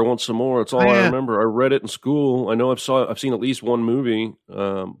 Please, sir, I want some more. It's all I remember. I read it in school. I know I've seen at least one movie,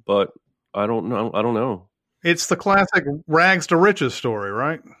 but I don't know. It's the classic rags to riches story,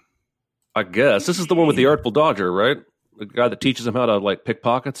 right? I guess this is the one with the Artful Dodger, right? The guy that teaches him how to like pick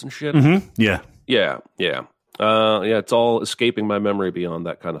pockets and shit. Mm-hmm. Yeah. It's all escaping my memory beyond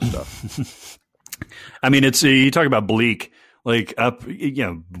that kind of stuff. I mean, you talk about bleak, like up,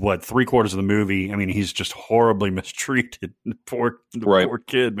 3/4 of the movie. I mean, he's just horribly mistreated. Poor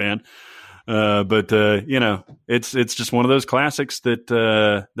kid, man. It's just one of those classics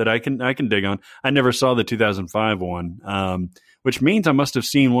that I can dig on. I never saw the 2005 one, which means I must have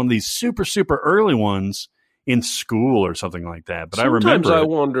seen one of these super, super early ones in school or something like that. But sometimes I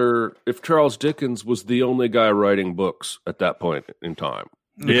wonder if Charles Dickens was the only guy writing books at that point in time,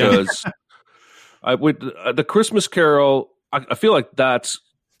 because the Christmas Carol. I feel like that's,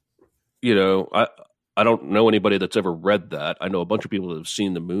 I don't know anybody that's ever read that. I know a bunch of people that have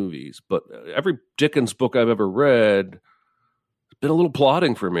seen the movies, but every Dickens book I've ever read has been a little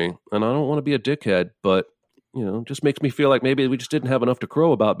plotting for me, and I don't want to be a dickhead, but just makes me feel like maybe we just didn't have enough to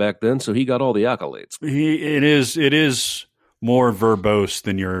crow about back then, so he got all the accolades. It is more verbose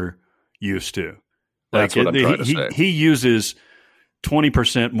than you're used to. That's what I'm trying to say. He uses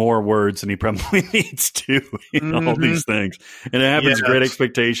 20% more words than he probably needs to in all these things. And it happens. Great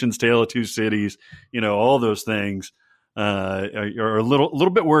Expectations, Tale of Two Cities, all those things are a little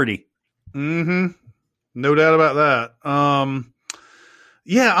bit wordy. Mm-hmm. No doubt about that.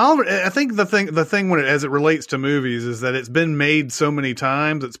 Oliver, I think the thing as it relates to movies is that it's been made so many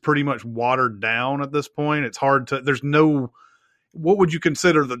times, it's pretty much watered down at this point. It's hard to, what would you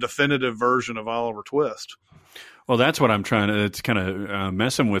consider the definitive version of Oliver Twist? Well, that's what I'm trying to, it's kind of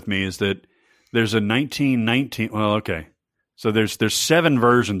messing with me, is that there's a 1919, well, okay. So there's 7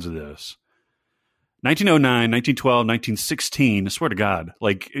 versions of this. 1909, 1912, 1916, I swear to God,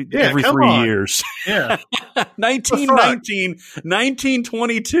 every 3 years. Yeah. 1919,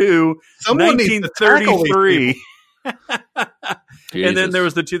 1922, Someone 1933. And then there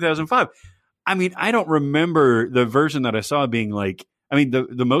was the 2005. I mean, I don't remember the version that I saw being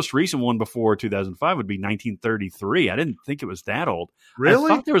the most recent one before 2005 would be 1933. I didn't think it was that old. Really?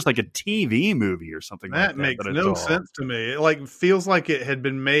 I thought there was a TV movie or something that. That makes no sense to me. It feels like it had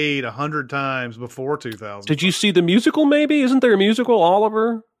been made 100 times before 2000. Did you see the musical maybe? Isn't there a musical,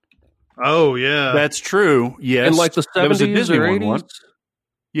 Oliver? Oh, yeah. That's true. Yes. In the 70s there was a Disney or 80s? one.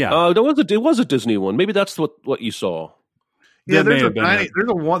 Yeah. It was a Disney one. Maybe that's what you saw. Yeah, there's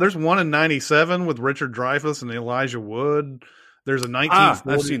one in 97 with Richard Dreyfuss and Elijah Wood. There's a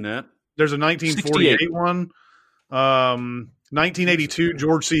 1940. I've seen that. There's a 1948 68. one. 1982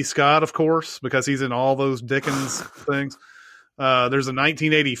 George C. Scott, of course, because he's in all those Dickens things. There's a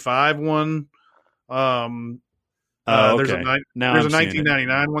 1985 one. Okay. There's a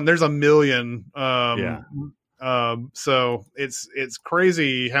 1999 one. There's a million. So it's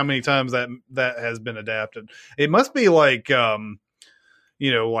crazy how many times that has been adapted. It must be like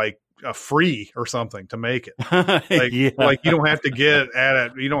a free or something to make it. You don't have to get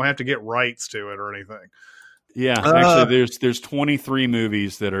you don't have to get rights to it or anything. Yeah, actually, there's 23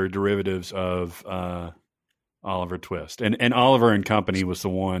 movies that are derivatives of Oliver Twist, and Oliver and Company was the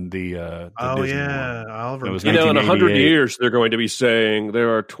one. The Disney one. Oliver. It was in 100 1988. years, they're going to be saying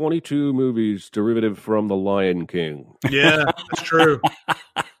there are 22 movies derivative from The Lion King. Yeah, that's true.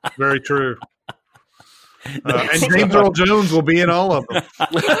 Very true. And James Earl Jones will be in all of them.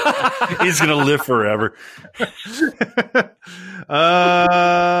 He's going to live forever.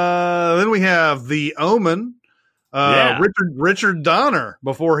 Then we have The Omen. Richard Donner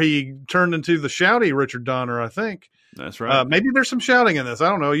before he turned into the shouty Richard Donner, I think. That's right. Maybe there's some shouting in this. I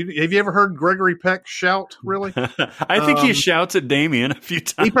don't know. Have you ever heard Gregory Peck shout, really? I think he shouts at Damien a few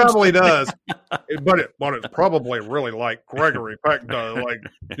times. He probably does. but it's probably really like Gregory Peck does. Like,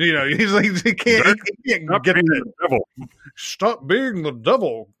 he can't get the devil. Stop being the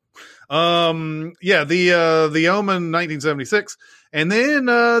devil. The Omen 1976. And then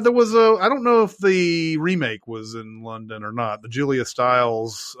there was I don't know if the remake was in London or not, the Julia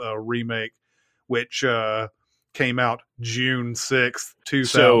Stiles remake, which came out June 6th, 2006.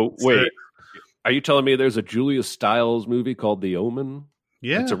 So, wait, are you telling me there's a Julia Stiles movie called The Omen?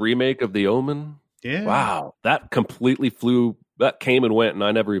 Yeah. It's a remake of The Omen? Yeah. Wow, that completely flew. That came and went, and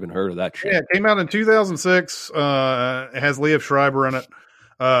I never even heard of that shit. Yeah, it came out in 2006. It has Liev Schreiber in it.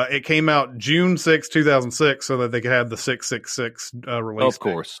 It came out June 6, 2006, so that they could have the 666 release. Of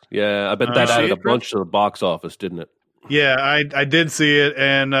course. Yeah, I bet that added a bunch to the box office, didn't it? Yeah, I did see it,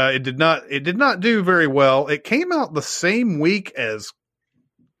 and it did not do very well. It came out the same week as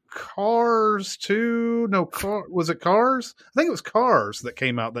Cars 2. No, was it Cars? I think it was Cars that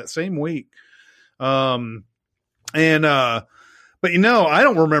came out that same week. But I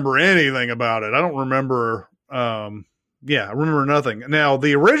don't remember anything about it. I don't remember. I remember nothing. Now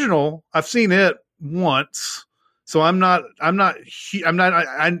the original, I've seen it once, so the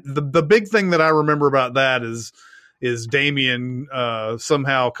big thing that I remember about that is Damien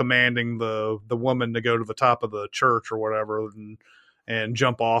somehow commanding the woman to go to the top of the church or whatever and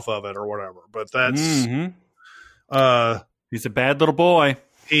jump off of it or whatever. But that's he's a bad little boy.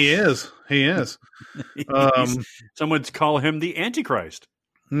 He is. Some would call him the Antichrist.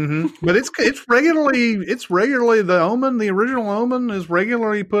 Mm-hmm. But it's regularly the Omen, the original Omen, is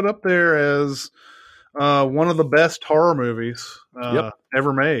regularly put up there as one of the best horror movies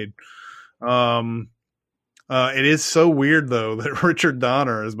ever made. It is so weird though that Richard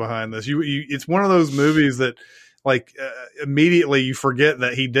Donner is behind this. It's one of those movies that immediately you forget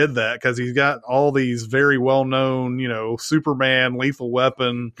that he did that because he's got all these very well known, Superman, Lethal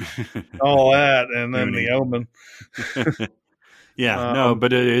Weapon, all that, and then the Omen. Yeah,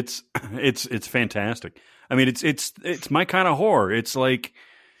 but it's fantastic. I mean, it's my kind of horror. It's like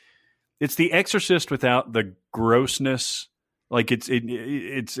it's The Exorcist without the grossness. Like it's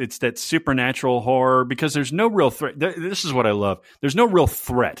that supernatural horror because there's no real threat. This is what I love. There's no real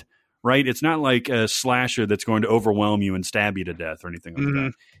threat, right? It's not like a slasher that's going to overwhelm you and stab you to death or anything like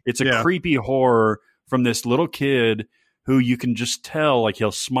that. It's a creepy horror from this little kid who you can just tell, like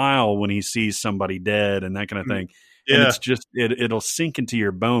he'll smile when he sees somebody dead and that kind of thing. Yeah. And it's just it'll sink into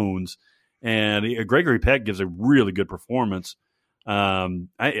your bones. And Gregory Peck gives a really good performance.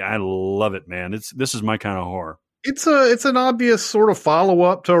 I love it, man. This is my kind of horror. It's an obvious sort of follow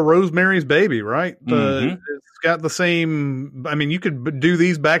up to Rosemary's Baby, right? It's got the same. I mean, you could do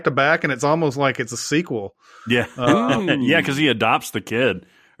these back to back, and it's almost like it's a sequel. Yeah, yeah, because he adopts the kid,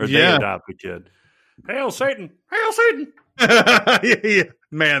 or they adopt the kid. Hail Satan! Hail Satan! Yeah.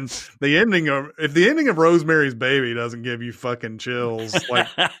 Man, if the ending of Rosemary's Baby doesn't give you fucking chills like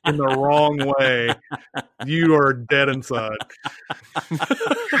in the wrong way, you are dead inside.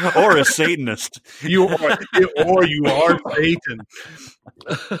 Or a Satanist. You are Satan.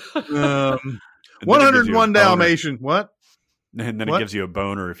 101 Dalmatian. What? And then it gives you a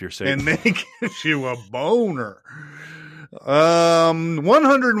boner if you're Satan. And then it gives you a boner.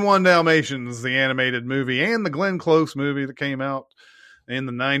 101 Dalmatians, the animated movie, and the Glenn Close movie that came out in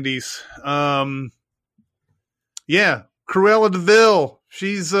the 90s. Cruella de Vil.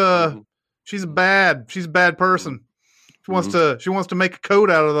 She's a bad person. She wants to make a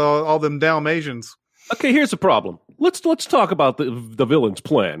coat out of all them Dalmatians. Okay, here's the problem. Let's talk about the villain's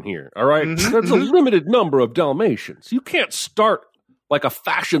plan here. All right, there's a limited number of Dalmatians. You can't start like a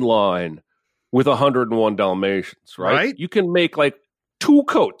fashion line with 101 Dalmatians, right? You can make like 2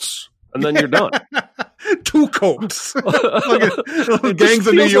 coats, and then you're done. 2 coats. Like Gangs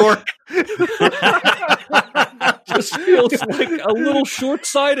of New York. Just feels like a little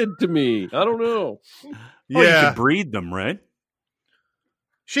short-sighted to me. I don't know. Well, you could breed them, right?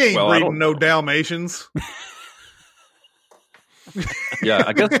 She ain't breeding no Dalmatians. Yeah,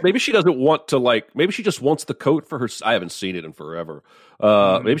 I guess maybe she doesn't want to maybe she just wants the coat for her. I haven't seen it in forever.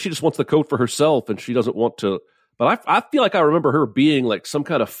 Maybe she just wants the coat for herself and she doesn't want to. But I feel like I remember her being like some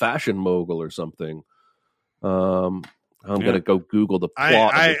kind of fashion mogul or something. I'm going to go Google the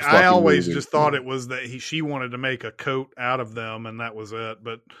plot. I always just thought it was that she wanted to make a coat out of them and that was it.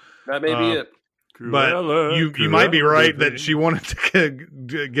 But that may be it. But you might be right that she wanted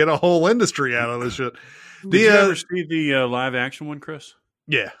to get a whole industry out of this shit. Did you ever see the live action one, Chris?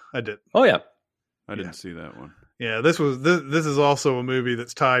 Yeah, I did. Oh yeah, I didn't see that one. Yeah, this is also a movie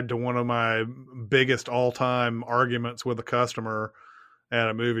that's tied to one of my biggest all time arguments with a customer at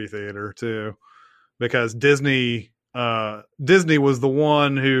a movie theater too, because Disney was the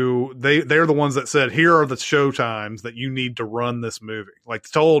one who they're the ones that said, here are the show times that you need to run this movie. Like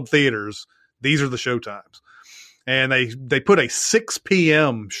told theaters, these are the show times, and they put a 6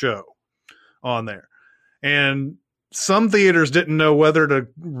 p.m. show on there. And some theaters didn't know whether to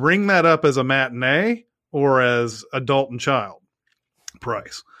ring that up as a matinee or as adult and child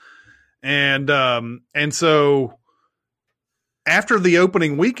price. And so after the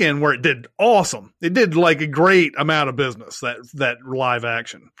opening weekend where it did awesome, it did like a great amount of business, that live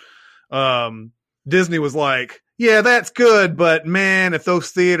action. Disney was like, yeah, that's good. But man, if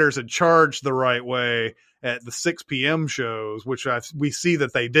those theaters had charged the right way at the 6 p.m. shows, which we see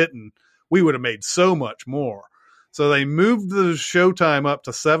that they didn't, we would have made so much more. So they moved the showtime up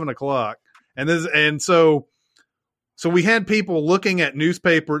to 7 o'clock. And so we had people looking at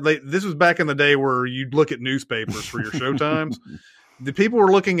newspaper. This was back in the day where you'd look at newspapers for your showtimes. The people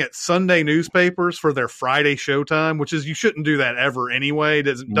were looking at Sunday newspapers for their Friday showtime, which is, you shouldn't do that ever anyway.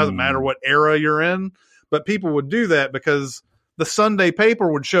 It doesn't matter what era you're in, but people would do that because the Sunday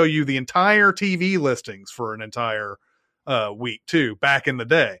paper would show you the entire TV listings for an entire week too, back in the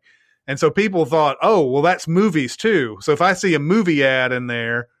day. And so people thought, oh, well, that's movies too. So if I see a movie ad in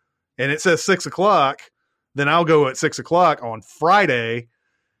there and it says 6 o'clock, then I'll go at 6 o'clock on Friday.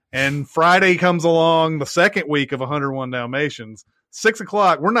 And Friday comes along the second week of 101 Dalmatians. 6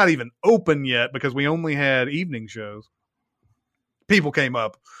 o'clock, we're not even open yet because we only had evening shows. People came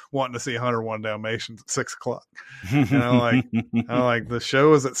up wanting to see 101 Dalmatians at 6 o'clock. And I'm like, the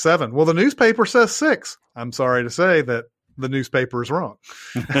show is at 7. Well, the newspaper says 6. I'm sorry to say that the newspaper is wrong.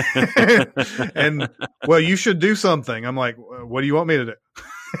 And, well, you should do something. I'm like, what do you want me to do?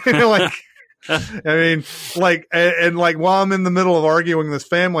 Like, I mean, like, and like while I'm in the middle of arguing with this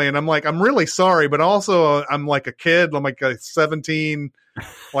family, and I'm like, I'm really sorry, but also I'm like a kid. I'm like a 17,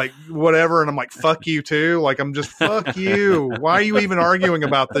 like whatever. And I'm like, fuck you too. Like, I'm just, fuck you. Why are you even arguing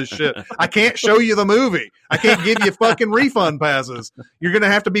about this shit? I can't show you the movie. I can't give you fucking refund passes. You're going to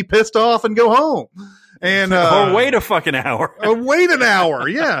have to be pissed off and go home. And or wait a fucking hour. Wait an hour,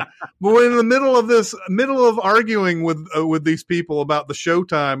 yeah. But we're in the middle of arguing with these people about the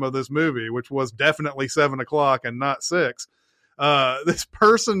showtime of this movie, which was definitely 7 o'clock and not 6. This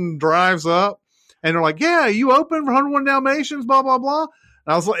person drives up and they're like, "Yeah, you open for 101 Dalmatians, blah blah blah."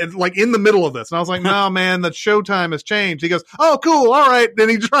 And I was like in the middle of this, and I was like, "No, man, the showtime has changed." He goes, "Oh, cool, all right." Then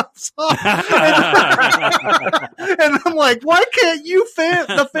he drops off, and I'm like, "Why can't you,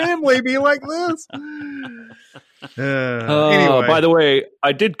 the family, be like this?" Anyway. By the way,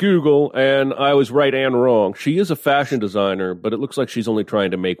 I did Google, and I was right and wrong. She is a fashion designer, but it looks like she's only trying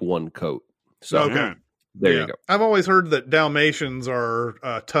to make one coat. So okay, there you go. I've always heard that Dalmatians are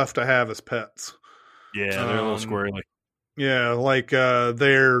tough to have as pets. Yeah, they're a little squirrely. Yeah, like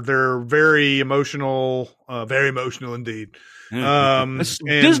they're very emotional indeed. And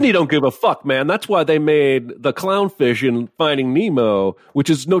Disney don't give a fuck, man. That's why they made the clownfish in Finding Nemo, which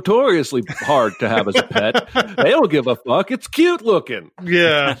is notoriously hard to have as a pet. They don't give a fuck. It's cute looking.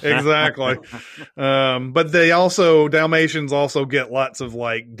 Yeah, exactly. But Dalmatians also get lots of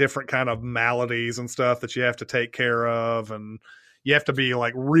like different kind of maladies and stuff that you have to take care of, and you have to be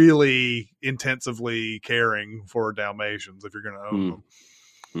like really intensively caring for Dalmatians if you're going to own them.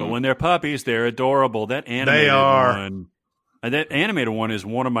 But when they're puppies, they're adorable. That animated one is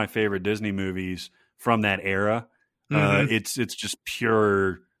one of my favorite Disney movies from that era. Mm-hmm. It's just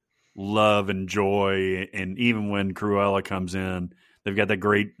pure love and joy. And even when Cruella comes in, they've got that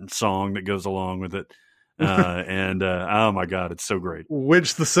great song that goes along with it. Oh my God, it's so great.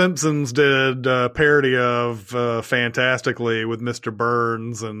 Which The Simpsons did a parody of fantastically with Mr.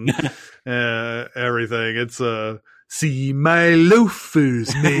 Burns and everything. It's see my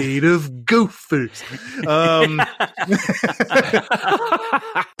loafers made of gophers. All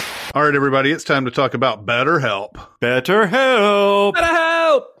right, everybody, it's time to talk about BetterHelp. BetterHelp.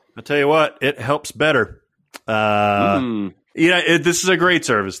 I tell you what, it helps better. Yeah, this is a great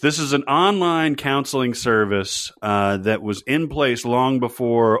service. This is an online counseling service that was in place long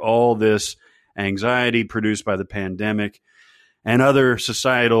before all this anxiety produced by the pandemic and other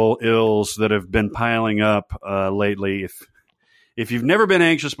societal ills that have been piling up lately. If you've never been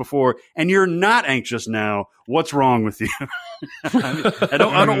anxious before and you're not anxious now, what's wrong with you? I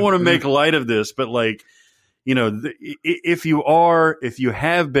don't want to make light of this, but like, you know, if you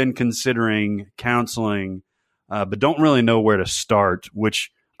have been considering counseling, but don't really know where to start,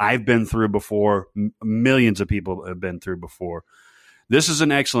 which I've been through before, millions of people have been through before, this is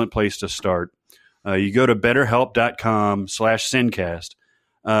an excellent place to start. You go to betterhelp.com/sincast,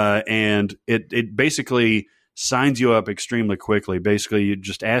 and it basically signs you up extremely quickly. Basically, it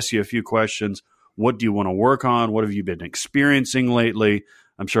just asks you a few questions. What do you want to work on? What have you been experiencing lately?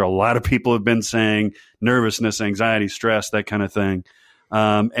 I'm sure a lot of people have been saying nervousness, anxiety, stress, that kind of thing.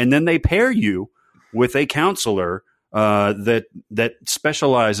 And then they pair you with a counselor that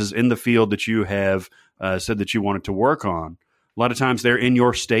specializes in the field that you have said that you wanted to work on. A lot of times they're in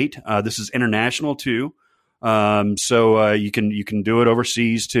your state. This is international too, so you can do it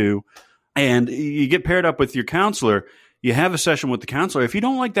overseas too. And you get paired up with your counselor. You have a session with the counselor. If you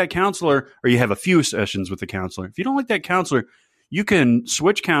don't like that counselor, or you have a few sessions with the counselor, if you don't like that counselor, you can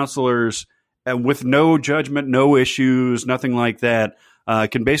switch counselors with no judgment, no issues, nothing like that.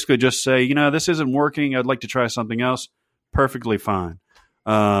 Can basically just say, you know, this isn't working. I'd like to try something else. Perfectly fine.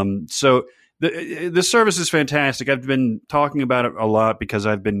 So this service is fantastic. I've been talking about it a lot because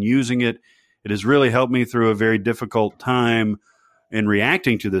I've been using it. It has really helped me through a very difficult time in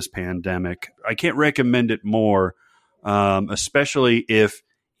reacting to this pandemic. I can't recommend it more, especially if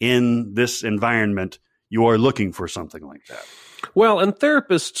in this environment you are looking for something like that. Well, and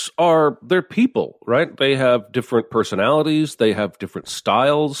therapists they're people, right? They have different personalities. They have different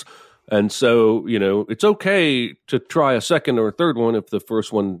styles. And so, you know, it's okay to try a second or a third one if the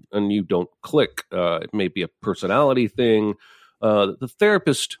first one and you don't click. It may be a personality thing. The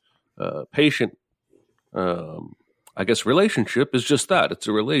therapist-patient, I guess, relationship is just that. It's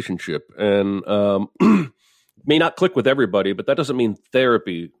a relationship. And may not click with everybody, but that doesn't mean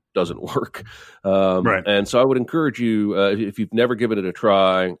therapy doesn't work. Right. And so I would encourage you, if you've never given it a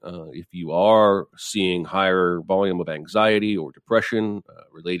try, if you are seeing higher volume of anxiety or depression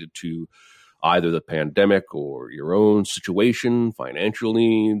related to either the pandemic or your own situation, financial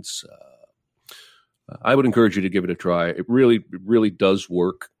needs, I would encourage you to give it a try. It really does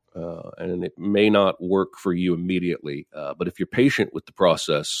work. And it may not work for you immediately, but if you're patient with the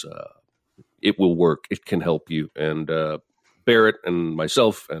process, it will work. It can help you. And Barrett and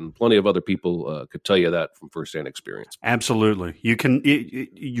myself and plenty of other people could tell you that from firsthand experience. Absolutely.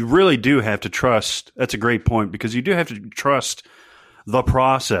 You really do have to trust. That's a great point, because you do have to trust the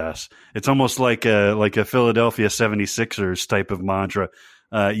process. It's almost like a Philadelphia 76ers type of mantra.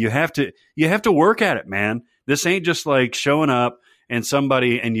 You have to work at it, man. This ain't just like showing up and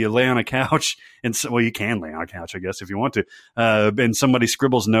you lay on a couch and well, you can lay on a couch, I guess, if you want to. And somebody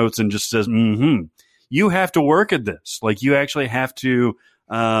scribbles notes and just says, mm-hmm. You have to work at this. Like, you actually have to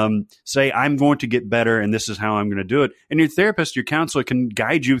say, I'm going to get better and this is how I'm going to do it. And your therapist, your counselor can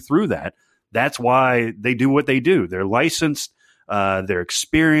guide you through that. That's why they do what they do. They're licensed, they're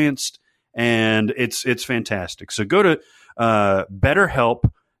experienced, and it's fantastic. So go to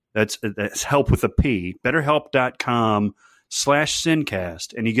BetterHelp. That's help with a P,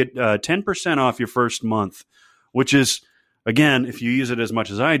 betterhelp.com/sincast, and you get 10% off your first month, which is, again, if you use it as much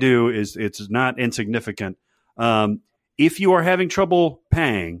as I do, it's not insignificant. If you are having trouble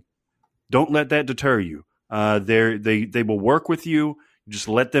paying, don't let that deter you. They will work with you. Just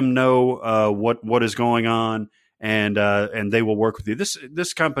let them know what is going on, and they will work with you.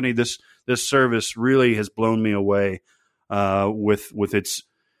 This company, this service really has blown me away with its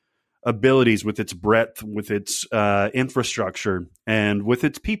abilities, with its breadth, with its infrastructure, and with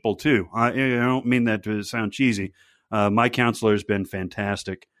its people too. I don't mean that to sound cheesy. My counselor has been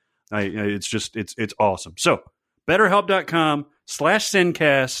fantastic. It's awesome. So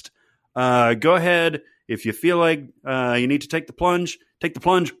betterhelp.com/sincast. Go ahead. If you feel like you need to take the plunge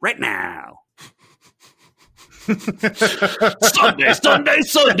right now. Sunday.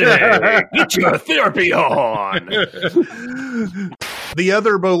 Get your therapy on. The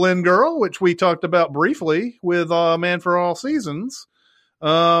Other Boleyn Girl, which we talked about briefly with Man for All Seasons.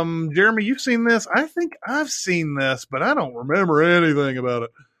 Jeremy, you've seen this? I think I've seen this, but I don't remember anything about it.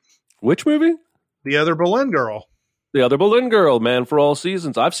 Which movie? The Other Boleyn Girl. The Other Boleyn Girl, Man for All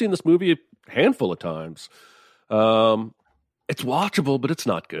Seasons. I've seen this movie a handful of times. It's watchable, but it's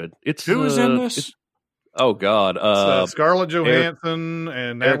not good. Who is in this? Oh God, Scarlett Johansson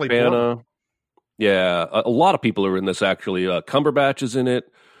and Natalie Portman. Yeah, a lot of people are in this, actually. Cumberbatch is in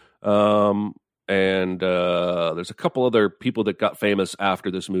it. And there's a couple other people that got famous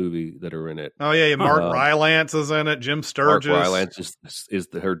after this movie that are in it. Oh, yeah. Mark Rylance is in it. Jim Sturgis. Mark Rylance is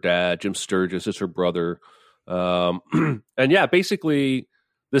her dad. Jim Sturgis is her brother. And yeah, basically,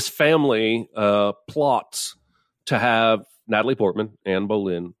 this family plots to have Natalie Portman, Anne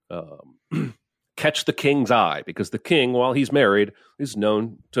Boleyn, catch the king's eye, because the king, while he's married, is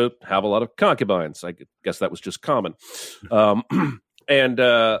known to have a lot of concubines. I guess that was just common.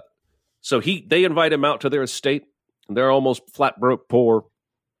 So they invite him out to their estate, and they're almost flat broke poor.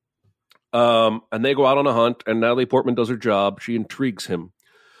 And they go out on a hunt, and Natalie Portman does her job. She intrigues him,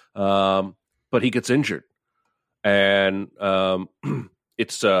 but he gets injured. And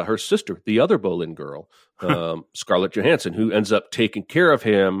it's her sister, the other Boleyn girl, Scarlett Johansson, who ends up taking care of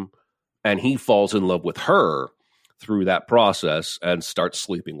him, and he falls in love with her through that process and starts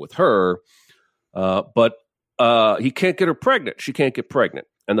sleeping with her. But he can't get her pregnant. She can't get pregnant.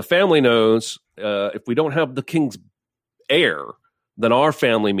 And the family knows if we don't have the king's heir, then our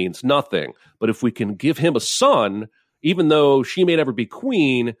family means nothing. But if we can give him a son, even though she may never be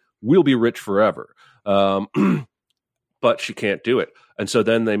queen, we'll be rich forever. But she can't do it. And so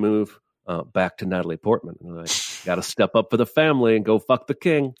then they move back to Natalie Portman. Like, got to step up for the family and go fuck the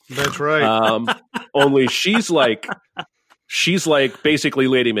king. That's right. Only she's like basically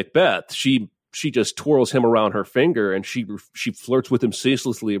Lady Macbeth. She just twirls him around her finger, and she flirts with him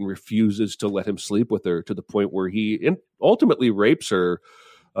ceaselessly and refuses to let him sleep with her, to the point where he ultimately rapes her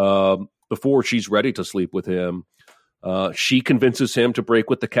before she's ready to sleep with him. She convinces him to break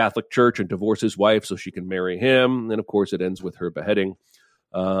with the Catholic Church and divorce his wife so she can marry him. And of course, it ends with her beheading.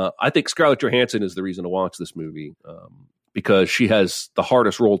 I think Scarlett Johansson is the reason to watch this movie, because she has the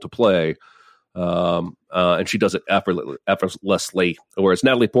hardest role to play. And she does it effortlessly, whereas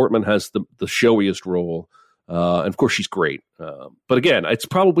Natalie Portman has the showiest role. And of course, she's great. But again, it's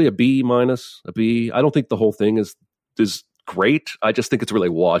probably a B minus, a B. I don't think the whole thing is great. I just think it's really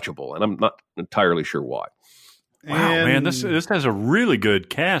watchable, and I'm not entirely sure why. Wow, man, this has a really good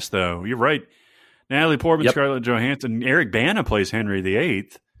cast, though. You're right. Natalie Portman, yep. Scarlett Johansson, Eric Bana plays Henry VIII.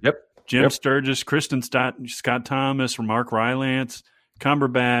 Yep. Jim Sturgis, Kristen Scott Thomas, Mark Rylance,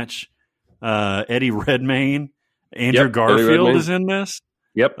 Cumberbatch, Eddie Redmayne, Andrew Garfield is in this.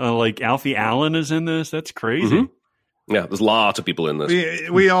 Yep. Like Alfie Allen is in this. That's crazy. Mm-hmm. Yeah, there's lots of people in this.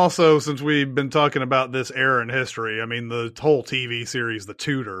 We also, since we've been talking about this era in history, I mean, the whole TV series, The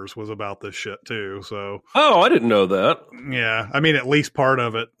Tudors, was about this shit too. So, I didn't know that. Yeah, I mean, at least part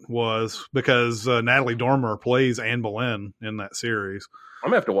of it was because Natalie Dormer plays Anne Boleyn in that series.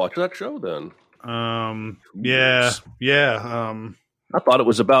 I'm gonna have to watch that show then. Yeah. I thought it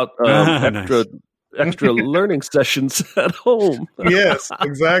was about extra learning sessions at home. Yes,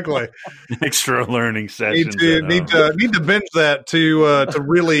 exactly. Extra learning sessions. Need to binge that to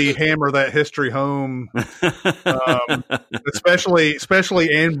really hammer that history home.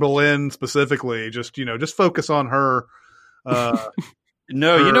 Especially Anne Boleyn specifically. Just focus on her.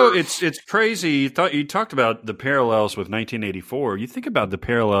 No, it's crazy. You talked about the parallels with 1984. You think about the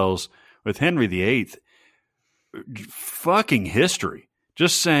parallels with Henry VIII. Fucking history.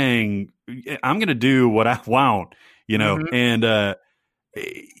 Just saying, I'm going to do what I want, and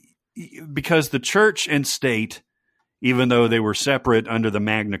because the church and state, even though they were separate under the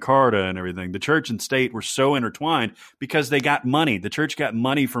Magna Carta and everything, the church and state were so intertwined because they got money. The church got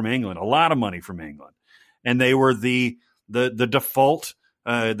money from England, a lot of money from England, and they were the default.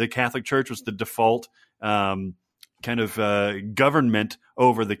 The Catholic Church was the default kind of government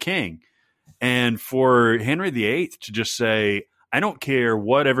over the king, and for Henry VIII to just say, I don't care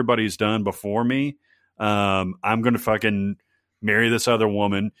what everybody's done before me. I'm going to fucking marry this other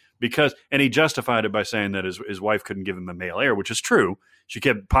woman and he justified it by saying that his wife couldn't give him a male heir, which is true. She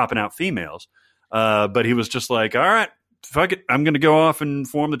kept popping out females. But he was just like, all right, fuck it. I'm going to go off and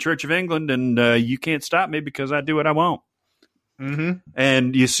form the Church of England, and you can't stop me because I do what I want. Mm-hmm.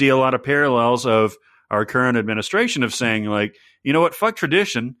 And you see a lot of parallels of our current administration of saying, like, you know what, fuck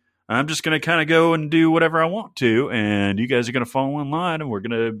tradition. I'm just going to kind of go and do whatever I want to, and you guys are going to fall in line, and we're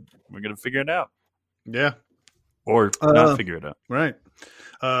going to figure it out. Yeah, or not figure it out. Right.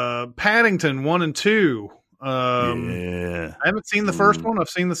 Paddington 1 and 2. Yeah, I haven't seen the first one. I've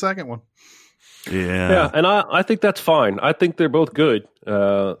seen the second one. Yeah, and I think that's fine. I think they're both good.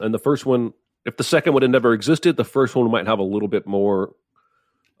 And the first one, if the second one had never existed, the first one might have a little bit more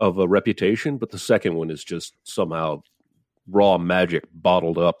of a reputation, but the second one is just somehow raw magic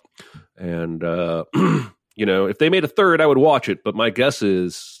bottled up. And if they made a third, I would watch it, but my guess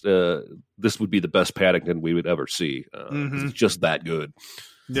is this would be the best Paddington we would ever see. It's just that good.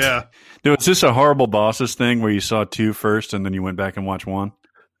 Yeah. No, is this a Horrible Bosses thing where you saw 2 first and then you went back and watched 1?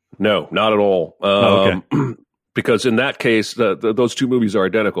 No, not at all. Okay. Because in that case, those 2 movies are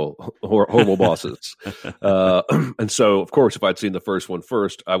identical, Horrible Bosses. And so, of course, if I'd seen the first one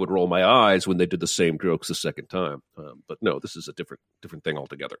first, I would roll my eyes when they did the same jokes the second time. But no, this is a different thing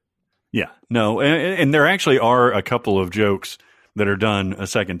altogether. Yeah, no, and there actually are a couple of jokes that are done a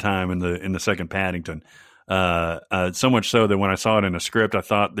second time in the second Paddington. So much so that when I saw it in a script, I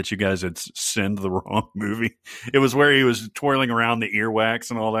thought that you guys had sent the wrong movie. It was where he was twirling around the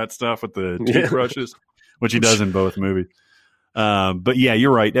earwax and all that stuff with the toothbrushes. Which he does in both movies. But yeah,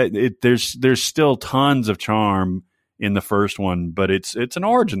 you're right. There's still tons of charm in the first one, but it's an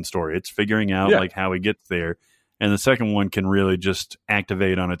origin story. It's figuring out like how he gets there. And the second one can really just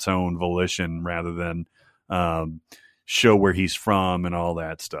activate on its own volition rather than show where he's from and all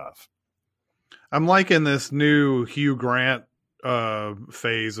that stuff. I'm liking this new Hugh Grant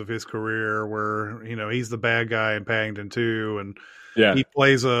phase of his career where, he's the bad guy in Paddington 2 and he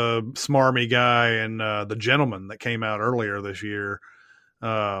plays a smarmy guy in The Gentleman that came out earlier this year.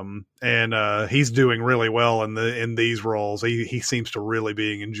 And he's doing really well in these roles. He seems to really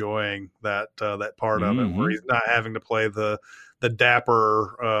be enjoying that part of it where he's not having to play the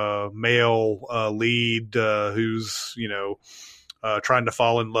dapper male lead who's trying to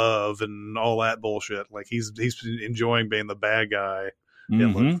fall in love and all that bullshit. Like he's enjoying being the bad guy. It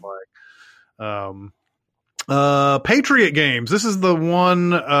looks like. Patriot Games. This is the one.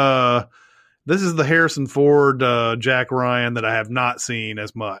 This is the Harrison Ford, Jack Ryan that I have not seen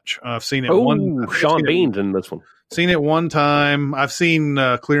as much. I've seen it one. Sean Bean's in this one. Seen it one time. I've seen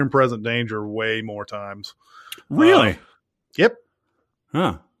Clear and Present Danger way more times. Really? Yep.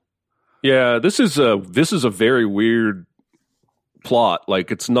 Huh. Yeah, this is a very weird plot.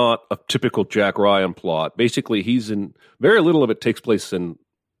 Like it's not a typical Jack Ryan plot. Basically, very little of it takes place in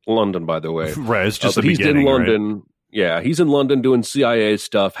London, by the way. Right, it's just the he's beginning, in London. Right? Yeah, he's in London doing CIA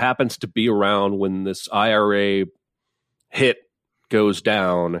stuff. Happens to be around when this IRA hit goes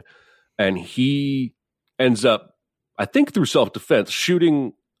down, and he ends up, I think through self-defense,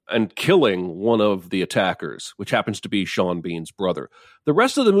 shooting and killing one of the attackers, which happens to be Sean Bean's brother. The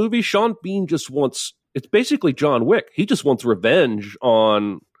rest of the movie, Sean Bean just wants, it's basically John Wick. He just wants revenge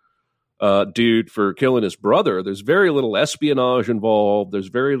on dude for killing his brother. There's very little espionage involved. There's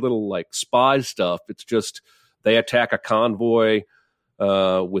very little like spy stuff. It's just they attack a convoy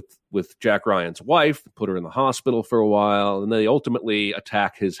with Jack Ryan's wife, put her in the hospital for a while, and they ultimately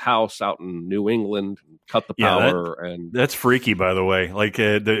attack his house out in New England, cut the power. And that's freaky, by the way. Like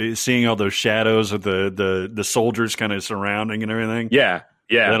seeing all those shadows of the soldiers kind of surrounding and everything. Yeah.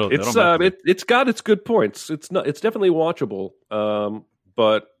 It's got its good points. It's definitely watchable.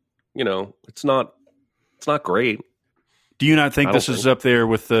 But it's not great. Do you not think this is up there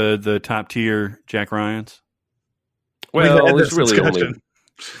with the top tier Jack Ryans? Well, there's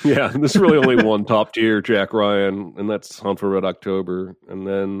really only one top tier Jack Ryan, and that's Hunt for Red October. And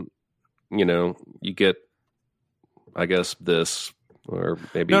then, you get, I guess, this, or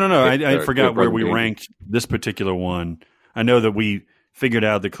maybe no. I forgot where we ranked this particular one. I know that we figured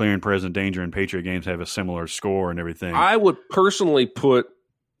out that Clear and Present Danger and Patriot Games have a similar score and everything. I would personally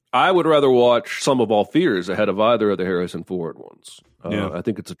I would rather watch Sum of All Fears ahead of either of the Harrison Ford ones. I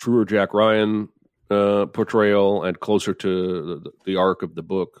think it's a truer Jack Ryan portrayal and closer to the arc of the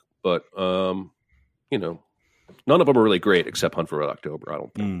book. But, none of them are really great except Hunt for Red October, I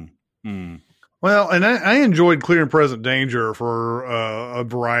don't think. Well, and I enjoyed Clear and Present Danger for a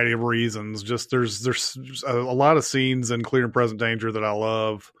variety of reasons. Just there's a lot of scenes in Clear and Present Danger that I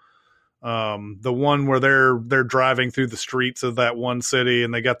love. The one where they're driving through the streets of that one city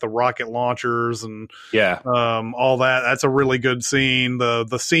and they got the rocket launchers and all that. That's a really good scene.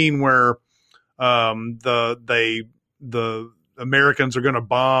 The scene where the Americans are going to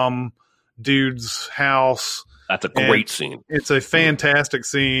bomb dude's house. That's a great scene. It's a fantastic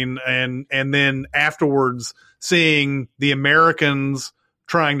scene. And then afterwards seeing the Americans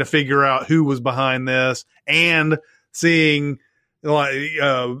trying to figure out who was behind this and seeing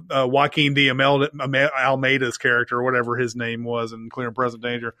Joaquin D. Almeida's character, or whatever his name was in Clear and Present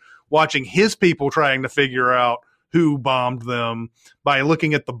Danger, watching his people trying to figure out who bombed them by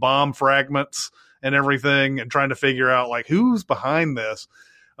looking at the bomb fragments and everything and trying to figure out like who's behind this.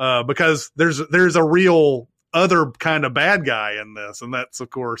 Because there's a real other kind of bad guy in this. And that's of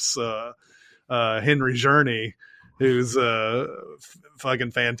course, Henry Czerny, who's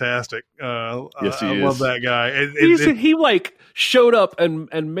fucking fantastic. Yes, he I is. love that guy. He like showed up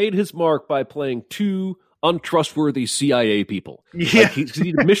and made his mark by playing two untrustworthy CIA people. Yeah. Like he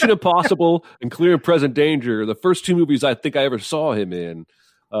did Mission Impossible and Clear and Present Danger, the first two movies I think I ever saw him in.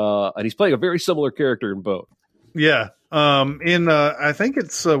 and he's playing a very similar character in both. Yeah. I think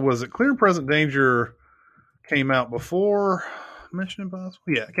it's was it Clear and Present Danger came out before Mission Impossible?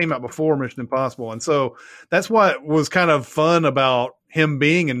 Yeah, it came out before Mission Impossible. And so that's what was kind of fun about him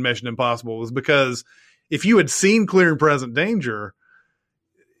being in Mission Impossible, was because if you had seen Clear and Present Danger,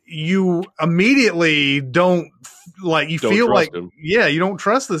 you immediately don't feel like him. Yeah, you don't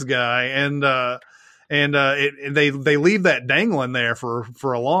trust this guy, and they leave that dangling there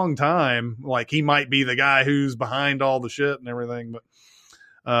for a long time, like he might be the guy who's behind all the shit and everything.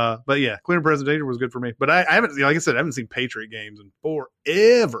 But yeah, Clear and Present Danger was good for me. But I haven't, like I said, I haven't seen Patriot Games in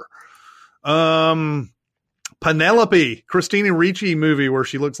forever. Penelope, Christina Ricci movie where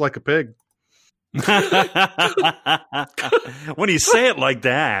she looks like a pig. When you say it like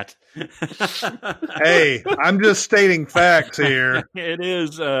that. Hey, I'm just stating facts here. It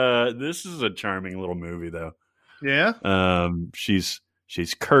is. This is a charming little movie, though. Yeah. She's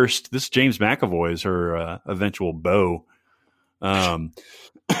cursed. This James McAvoy is her eventual beau. Beau.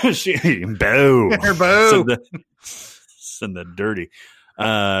 Her beau. Send the dirty.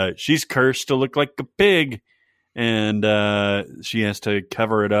 She's cursed to look like a pig, and she has to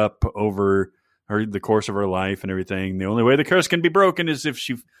cover it up over the course of her life and everything. The only way the curse can be broken is if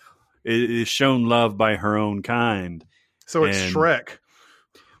she is shown love by her own kind. So it's Shrek.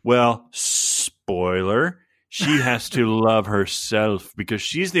 Well, spoiler, she has to love herself because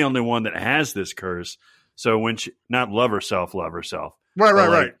she's the only one that has this curse. So when she not love herself.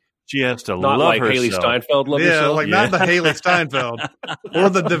 Right. She has to not love like herself. Haley Steinfeld love yourself. Not the Haley Steinfeld or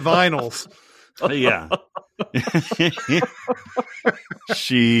the Divinals. Yeah.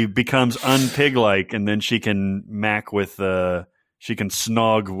 She becomes unpig-like, and then she can she can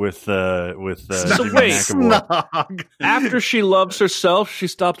snog with So Jimmy wait, McAvoy. After she loves herself, she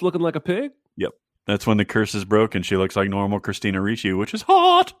stops looking like a pig? Yep. That's when the curse is broken. She looks like normal Christina Ricci, which is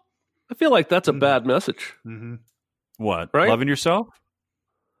hot. I feel like that's a bad message. Mm-hmm. What? Right? Loving yourself?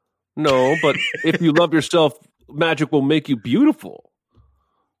 No, but if you love yourself, magic will make you beautiful.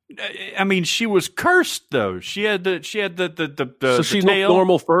 I mean, she was cursed though. She had the So she the looked tail.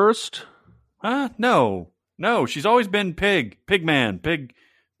 normal first? Huh? No. She's always been pig man, pig.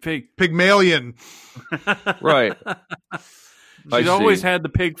 Pygmalion. Right. She's always had the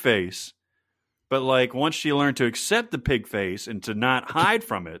pig face, but like once she learned to accept the pig face and to not hide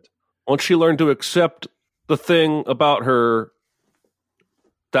from it. Once she learned to accept the thing about her,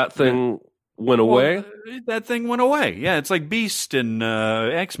 that thing went away. That thing went away. Yeah, it's like Beast in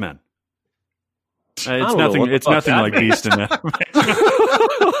X-Men. It's nothing. It's nothing like Beast in that.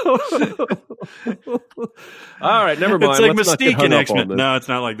 All right, never mind. It's like Let's not get Mystique hung in up X-Men. on this. No, it's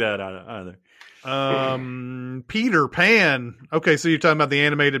not like that either. Peter Pan. Okay, so you're talking about the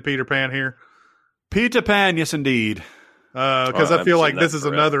animated Peter Pan here. Peter Pan, yes, indeed. Because I I feel haven't like seen this that is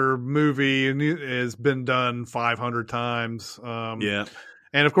forever. another movie and it has been done 500 times. Yeah.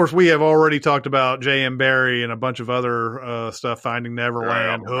 And of course, we have already talked about J.M. Barrie and a bunch of other stuff, Finding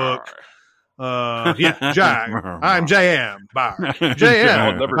Neverland, Hook. Yeah, Jack. I'm J.M. Barrie. J.M.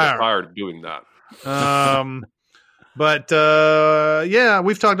 I'll never get Barrie. tired of doing that. But yeah,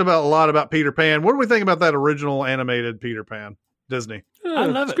 we've talked about a lot about Peter Pan. What do we think about that original animated Peter Pan? Disney. I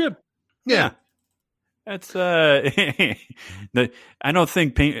love it's it. good. Yeah. That's I don't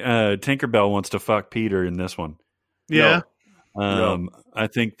think Tinkerbell wants to fuck Peter in this one. Yeah. I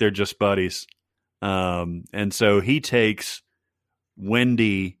think they're just buddies. And so he takes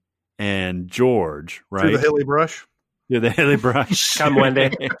Wendy and George, right? To the Hilly Brush. To the Hilly Brush. Come,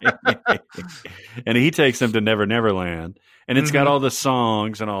 Wendy. And he takes them to Never Never Land. And it's got all the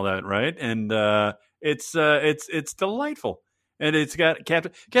songs and all that, right? And it's delightful. And it's got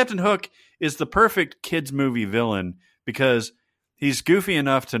Captain Hook is the perfect kids movie villain because he's goofy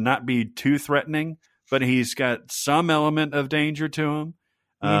enough to not be too threatening, but he's got some element of danger to him.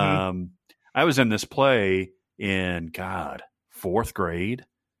 I was in this play in fourth grade,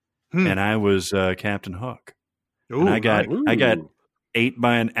 and I was Captain Hook. Ooh, and I got nice. ate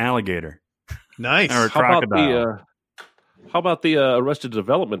by an alligator. Nice. Or a crocodile. How about the Arrested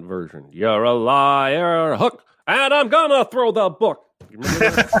Development version? You're a liar, Hook, and I'm gonna throw the book. You remember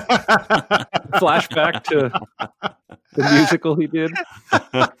that? Flashback to the musical he did.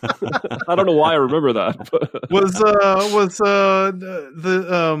 I don't know why I remember that. was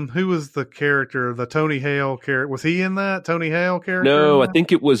who was the character? The Tony Hale character? Was he in that Tony Hale character? No, I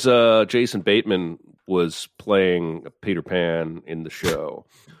think it was Jason Bateman was playing Peter Pan in the show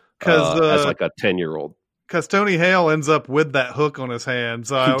as like a 10-year-old. Because Tony Hale ends up with that hook on his hand,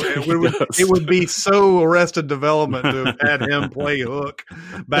 so it would be so Arrested Development to have had him play Hook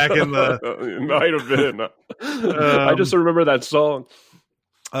back in the. It might have been. I just remember that song.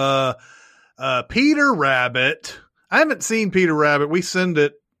 Peter Rabbit. I haven't seen Peter Rabbit. We send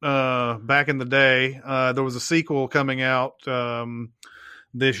it back in the day. There was a sequel coming out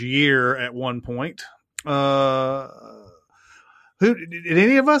this year at one point. Who did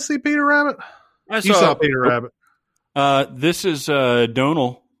any of us see Peter Rabbit? You saw Peter Rabbit. This is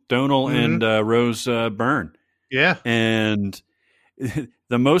Donal and Rose Byrne. Yeah. And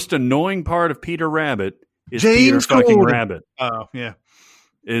the most annoying part of Peter Rabbit is James Peter fucking Corden. Rabbit. Oh, yeah.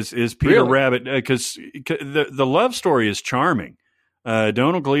 Is Peter Rabbit, because the love story is charming.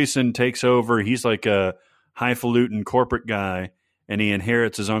 Donal Gleason takes over. He's like a highfalutin corporate guy, and he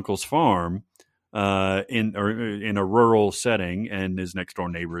inherits his uncle's farm in a rural setting, and his next door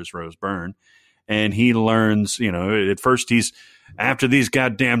neighbor is Rose Byrne. And he learns, at first he's after these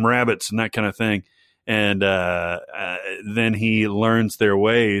goddamn rabbits and that kind of thing. And then he learns their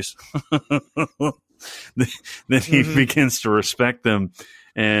ways. Then he begins to respect them.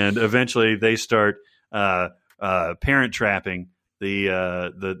 And eventually they start parent trapping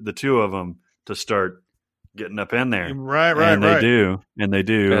the two of them to start getting up in there. Right. And they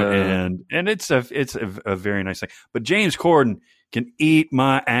do. And it's a very nice thing. But James Corden can eat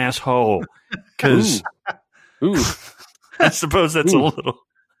my asshole, because I suppose that's a little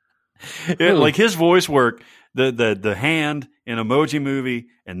like his voice work, the hand in Emoji Movie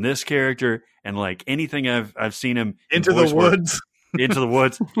and this character and like anything I've seen him Into the Woods. Into the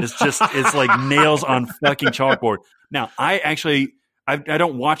Woods. It's like nails on fucking chalkboard. Now, I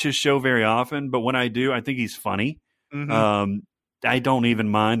don't watch his show very often, but when I do, I think he's funny. Mm-hmm. I don't even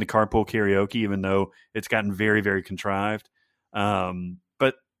mind the carpool karaoke, even though it's gotten very, very contrived.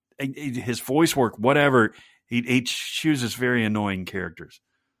 But his voice work, whatever, he chooses very annoying characters.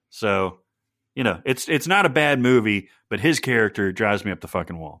 So, it's not a bad movie, but his character drives me up the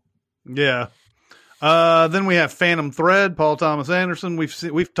fucking wall. Yeah. Then we have Phantom Thread, Paul Thomas Anderson.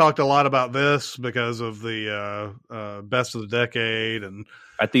 We've talked a lot about this because of the best of the decade, and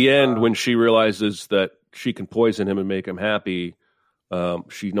at the end when she realizes that she can poison him and make him happy,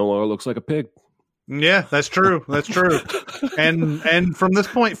 she no longer looks like a pig. Yeah, that's true. That's true. And from this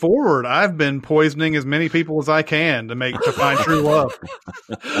point forward, I've been poisoning as many people as I can to find true love.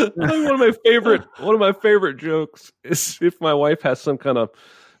 One of my favorite jokes is if my wife has some kind of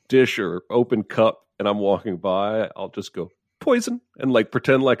dish or open cup and I'm walking by, I'll just go poison and like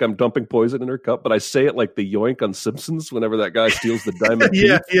pretend like I'm dumping poison in her cup, but I say it like the yoink on Simpsons whenever that guy steals the diamond.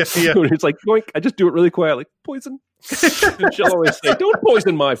 Yeah. It's like yoink. I just do it really quietly. Poison. And she'll always say, "Don't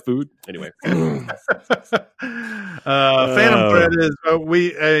poison my food." Anyway, Phantom Thread is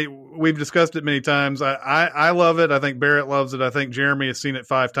we've discussed it many times. I love it. I think Barrett loves it. I think Jeremy has seen it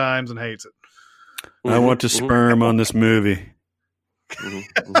 5 times and hates it. I want to sperm on this movie.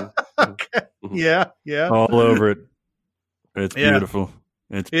 Okay. Yeah. All over it. It's beautiful.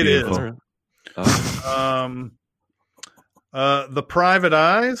 It's beautiful. It is. The Private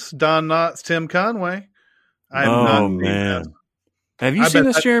Eyes, Don Knotts, Tim Conway. I have not seen man. This. Have you seen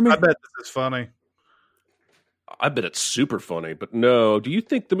this, Jeremy? I bet this is funny. I bet it's super funny, but no. Do you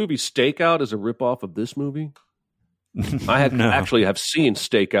think the movie Stakeout is a ripoff of this movie? I actually have seen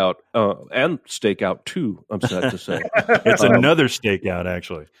Stakeout and Stakeout 2, I'm sad to say. It's another Stakeout,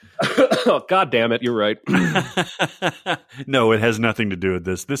 actually. Oh, God damn it, you're right. No, it has nothing to do with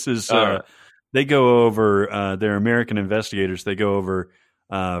this. This is, they go over, they're American investigators. They go over,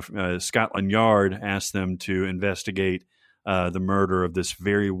 Scotland Yard asked them to investigate the murder of this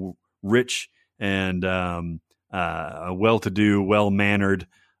very rich and well-to-do, well-mannered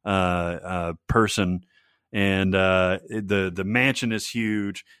person. And the mansion is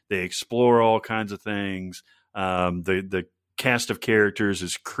huge. They explore all kinds of things. The cast of characters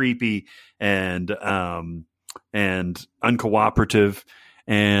is creepy and uncooperative,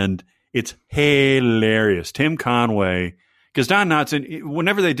 and it's hilarious. Tim Conway, because Don Knotts,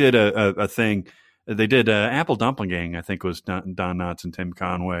 whenever they did a thing, they did Apple Dumpling Gang, I think was Don Knotts and Tim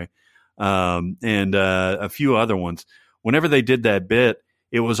Conway, and a few other ones. Whenever they did that bit,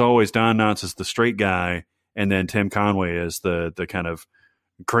 it was always Don Knotts as the straight guy, and then Tim Conway as the kind of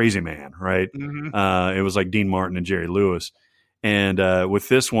crazy man, right? Mm-hmm. It was like Dean Martin and Jerry Lewis. And with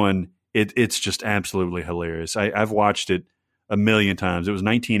this one, it's just absolutely hilarious. I've watched it a million times. It was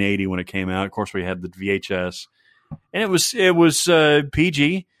 1980 when it came out. Of course, we had the VHS. And it was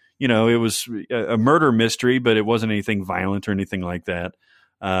PG. It was a murder mystery, but it wasn't anything violent or anything like that.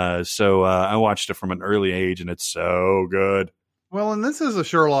 So I watched it from an early age, and it's so good. Well, and this is a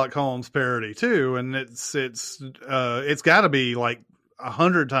Sherlock Holmes parody too, and it's got to be like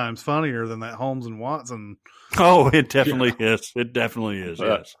 100 times funnier than that Holmes and Watson. Oh, it definitely is. It definitely is.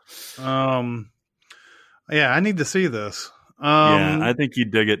 Yes. Yeah, I need to see this. Yeah, I think you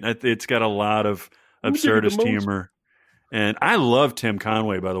dig it. It's got a lot of absurdist humor. And I love Tim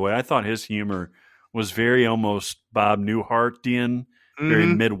Conway, by the way. I thought his humor was very almost Bob Newhartian, very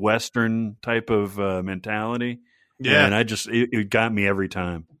Midwestern type of mentality. Yeah. And it got me every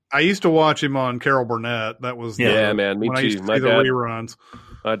time. I used to watch him on Carol Burnett. That was man, me when too. I used to see the reruns.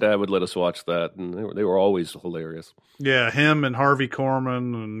 My dad would let us watch that, and they were always hilarious. Yeah, him and Harvey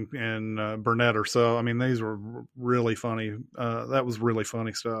Korman and Burnett or so. I mean, these were really funny. That was really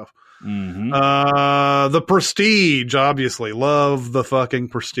funny stuff. Mm-hmm. The Prestige, obviously. Love the fucking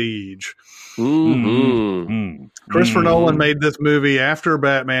Prestige. Mm-hmm. Christopher Nolan made this movie after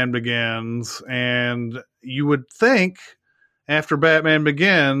Batman Begins, and you would think after Batman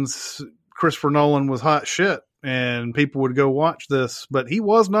Begins, Christopher Nolan was hot shit and people would go watch this, but he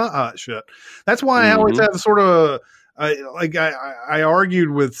was not hot shit. That's why I always have sort of I argued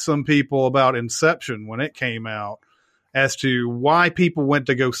with some people about Inception when it came out as to why people went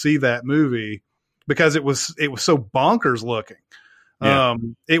to go see that movie, because it was so bonkers looking. Yeah.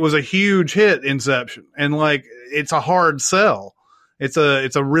 It was a huge hit, Inception, and like it's a hard sell. It's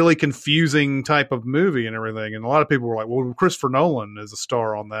a really confusing type of movie and everything. And a lot of people were like, well, Christopher Nolan is a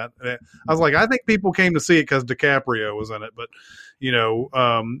star on that. And I was like, I think people came to see it because DiCaprio was in it, but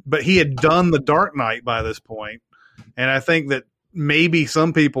but he had done The Dark Knight by this point. And I think that maybe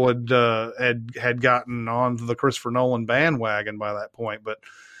some people had gotten on the Christopher Nolan bandwagon by that point, but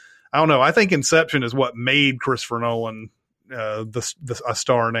I don't know. I think Inception is what made Christopher Nolan a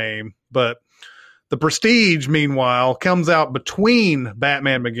star name, but The Prestige, meanwhile, comes out between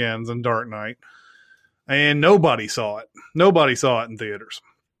Batman Begins and Dark Knight, and nobody saw it. Nobody saw it in theaters.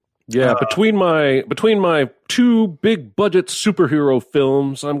 Yeah, between my two big budget superhero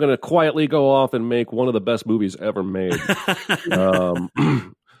films, I'm going to quietly go off and make one of the best movies ever made.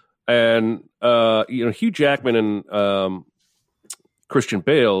 Hugh Jackman and Christian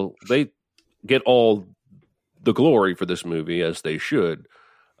Bale, they get all the glory for this movie, as they should.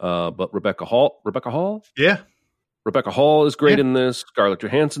 But Rebecca Hall? Yeah. Rebecca Hall is great in this. Scarlett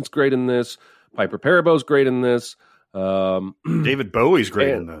Johansson's great in this. Piper Parabo's great in this. David Bowie's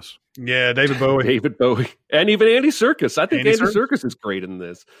great in this. Yeah, David Bowie. And even Andy Serkis. I think Andy Serkis is great in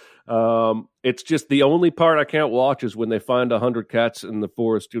this. It's just the only part I can't watch is when they find 100 cats in the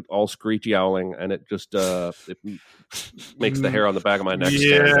forest all screechy owling, and it just it makes the hair on the back of my neck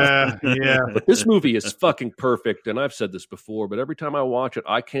stand up. Yeah. But this movie is fucking perfect, and I've said this before, but every time I watch it,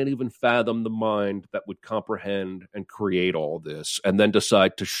 I can't even fathom the mind that would comprehend and create all this and then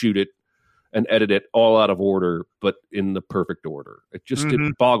decide to shoot it and edit it all out of order, but in the perfect order. It just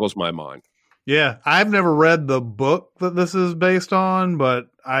it boggles my mind. Yeah, I've never read the book that this is based on, but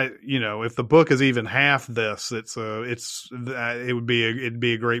if the book is even half this, it'd be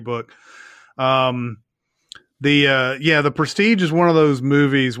a great book. The Prestige is one of those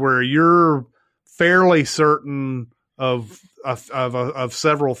movies where you're fairly certain of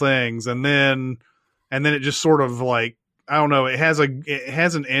several things, and then it just sort of like, I don't know. It has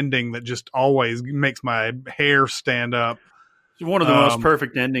an ending that just always makes my hair stand up. It's one of the most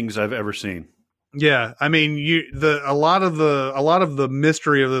perfect endings I've ever seen. Yeah, I mean, a lot of the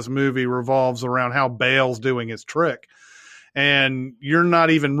mystery of this movie revolves around how Bale's doing his trick, and you're not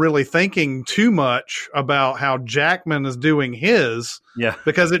even really thinking too much about how Jackman is doing his. Yeah,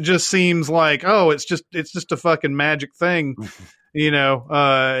 because it just seems like, it's just a fucking magic thing.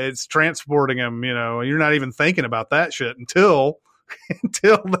 It's transporting him, you're not even thinking about that shit until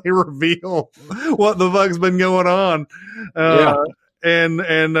they reveal what the fuck's been going on.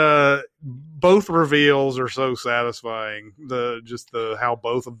 And both reveals are so satisfying. How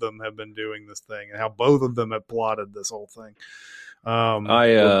both of them have been doing this thing and how both of them have plotted this whole thing.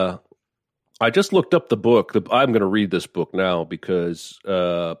 I just looked up the book. I'm going to read this book now because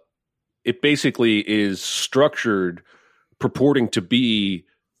it basically is structured purporting to be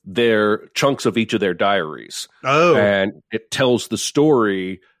their chunks of each of their diaries. Oh. And it tells the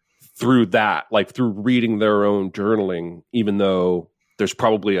story through that, like through reading their own journaling, even though there's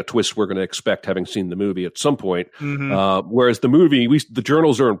probably a twist we're going to expect having seen the movie at some point. Whereas the movie, the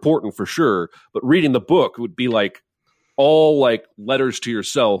journals are important for sure, but reading the book would be like all like letters to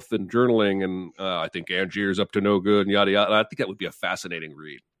yourself and journaling. And I think Angier's up to no good and yada, yada. I think that would be a fascinating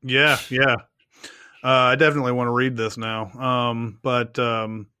read. Yeah. I definitely want to read this now. But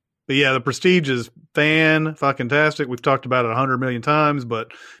yeah, The Prestige is fan-fucking-tastic. We've talked about it 100 million times, but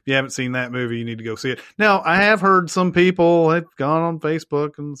if you haven't seen that movie, you need to go see it. Now, I have heard some people have gone on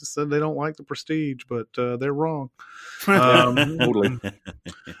Facebook and said they don't like The Prestige, but they're wrong. Totally.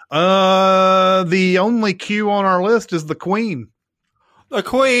 The only Q on our list is The Queen. The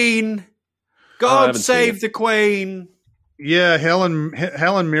Queen! God save the Queen! Yeah,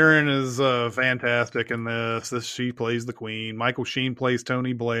 Helen Mirren is fantastic in this. She plays the Queen. Michael Sheen plays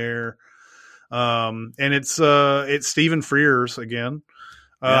Tony Blair. And it's Stephen Frears again.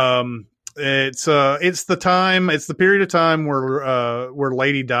 Yeah. It's the period of time where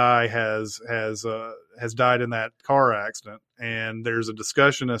Lady Di has died in that car accident, and there's a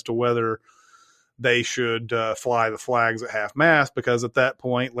discussion as to whether they should fly the flags at half mast, because at that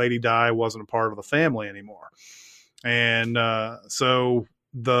point Lady Di wasn't a part of the family anymore. And so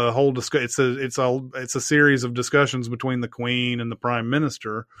the whole it's a series of discussions between the Queen and the Prime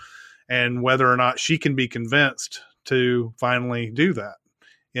Minister, and whether or not she can be convinced to finally do that.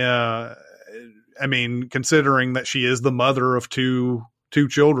 Yeah, I mean, considering that she is the mother of two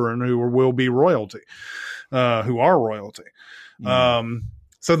children who will be royalty, who are royalty.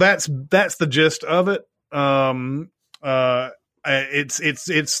 So that's the gist of it.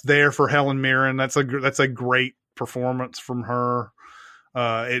 It's there for Helen Mirren. That's a great performance from her.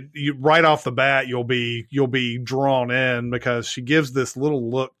 Right off the bat, you'll be drawn in, because she gives this little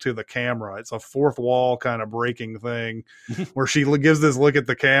look to the camera. It's a fourth wall kind of breaking thing, where she gives this look at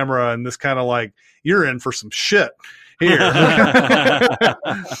the camera and this kind of like, you're in for some shit here.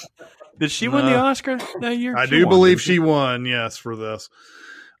 Did she win the Oscar that year? I do believe she won, yes, for this.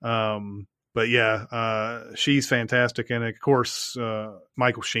 But yeah, she's fantastic in it. Of course,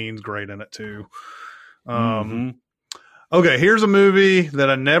 Michael Sheen's great in it too. Okay, here's a movie that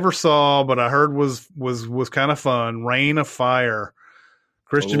I never saw, but I heard was kind of fun. Reign of Fire.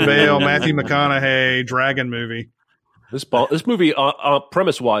 Christian Bale, Matthew McConaughey, dragon movie. This movie,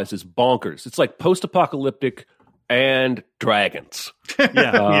 premise wise, is bonkers. It's like post-apocalyptic and dragons.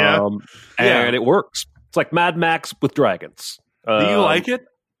 Yeah, and it works. It's like Mad Max with dragons. Do you like it?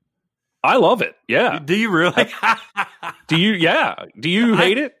 I love it. Yeah. Do you really? Do you? Yeah. Do you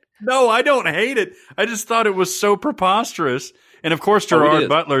hate it? No, I don't hate it. I just thought it was so preposterous, and of course Gerard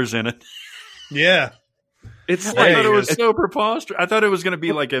Butler's in it. Yeah, I thought it was so preposterous. I thought it was going to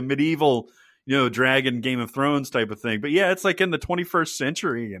be like a medieval, dragon Game of Thrones type of thing. But yeah, it's like in the 21st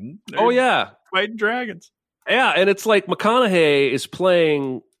century, and fighting dragons. Yeah, and it's like McConaughey is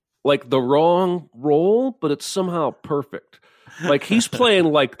playing like the wrong role, but it's somehow perfect. Like he's playing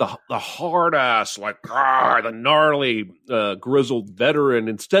like the hard ass, like the gnarly, grizzled veteran,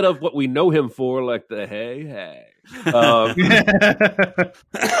 instead of what we know him for, like the hey.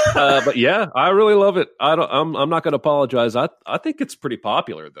 But yeah, I really love it. I'm not going to apologize. I think it's pretty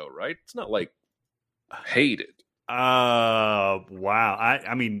popular though, right? It's not like hated. Wow.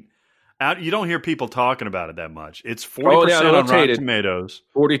 I mean, you don't hear people talking about it that much. It's 40% on Rotten Tomatoes.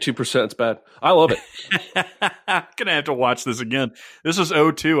 42% is bad. I love it. I'm gonna have to watch this again. This was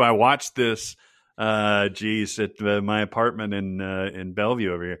 2002. I watched this. At my apartment in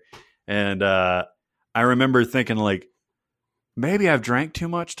Bellevue over here, and I remember thinking like, maybe I've drank too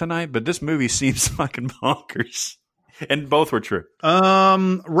much tonight, but this movie seems fucking bonkers. And both were true.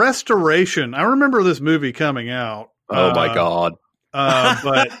 Restoration. I remember this movie coming out. Oh my God.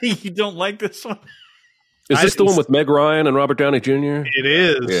 But you don't like this one? Is this the one with Meg Ryan and Robert Downey Jr.? It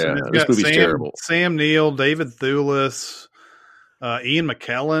is. Yeah, this movie's terrible. Sam Neill, David Thewlis, Ian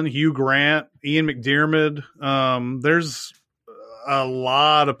McKellen, Hugh Grant, Ian McDiarmid. There's a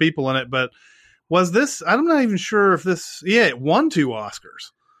lot of people in it, but was this? I'm not even sure if this. Yeah, it won 2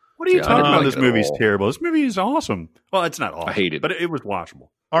 Oscars. What are you talking about? This movie's terrible. This movie is awesome. Well, it's not awesome. I hate it, but it was watchable.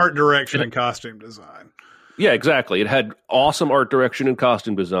 Art direction and costume design. Yeah, exactly. It had awesome art direction and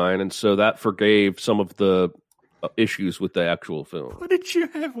costume design, and so that forgave some of the issues with the actual film. What did you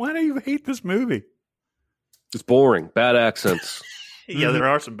have? Why do you hate this movie? It's boring. Bad accents. Yeah, there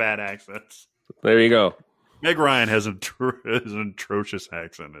are some bad accents. There you go. Meg Ryan has an atrocious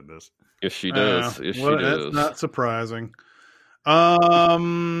accent in this. Yes, she does. Yes, she does. That's not surprising.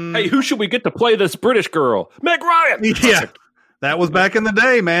 Hey, who should we get to play this British girl? Meg Ryan. Yeah. That was back in the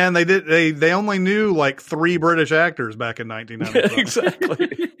day, man. They only knew like 3 British actors back in 1995. Exactly.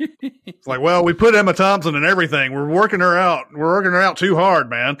 It's like, well, we put Emma Thompson in everything. We're working her out. We're working her out too hard,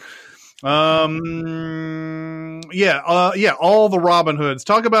 man. All the Robin Hoods.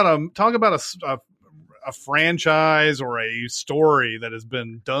 Talk about a franchise or a story that has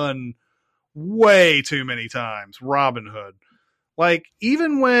been done way too many times. Robin Hood. Like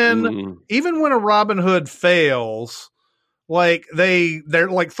even when a Robin Hood fails, like they're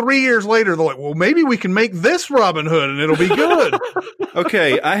like 3 years later, they're like, well, maybe we can make this Robin Hood and it'll be good.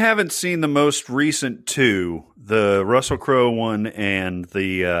 Okay, I haven't seen the most recent 2, the Russell Crowe one and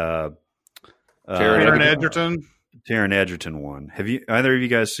the Taron Egerton. Taron Egerton one. Have either of you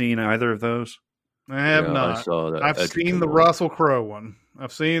guys seen either of those? I have not. I saw that. I've seen the Russell Crowe one.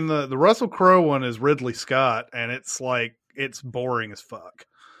 I've seen the Russell Crowe one is Ridley Scott, and it's like it's boring as fuck.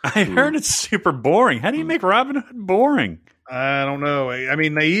 I heard it's super boring. How do you make Robin Hood boring? I don't know. I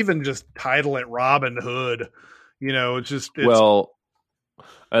mean, they even just title it Robin Hood. You know, it's well,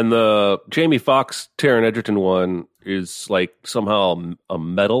 and the Jamie Foxx, Taron Egerton one is like somehow a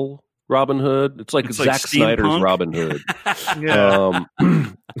metal Robin Hood. It's like Zack Snyder's Robin Hood. Yeah.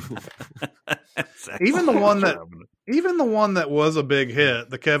 Even the one that was a big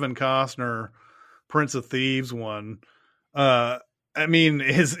hit, the Kevin Costner Prince of Thieves one. I mean,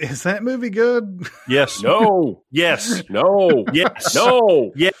 is that movie good? Yes. No. Yes. No. Yes.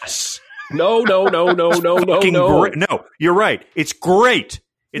 No. Yes. No. No, you're right. It's great.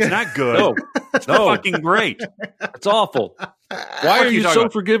 It's not good. No. It's not fucking great. It's awful. Why are you so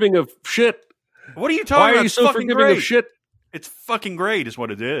forgiving of shit? What are you talking about? Why are you so forgiving of shit? It's fucking great is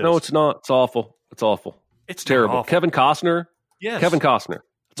what it is. No, it's not. It's awful. It's awful. It's terrible. Awful. Kevin Costner? Yes. Kevin Costner.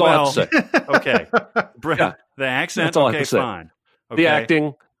 That's all I have to say. Okay. Yeah. The accent? That's all I okay, have to say. fine.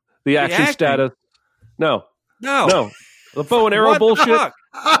 Okay. The action status. No. No. The bow and arrow What bullshit.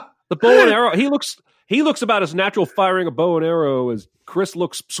 The bow and arrow. He looks about as natural firing a bow and arrow as Chris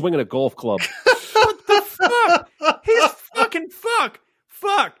looks swinging a golf club. What the fuck? He's fucking fuck.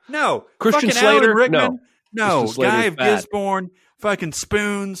 No. Christian fucking Slater? Alan Rickman? No. No. Guy of Gisborne, fucking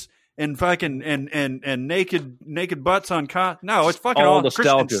spoons and fucking and naked butts on No, it's fucking all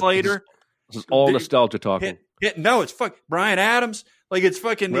nostalgia. Christian Slater. This is all nostalgia talking. No, it's Brian Adams. Like it's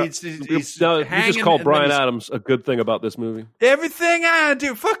fucking. He's you just called Brian Adams a good thing about this movie. Everything I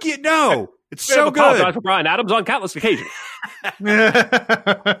do, fuck you. No, it's so good. Apologize for Brian Adams on countless occasions.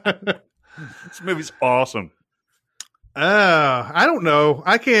 This movie's awesome. I don't know.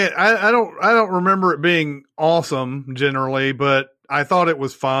 I can't. I don't remember it being awesome generally, but I thought it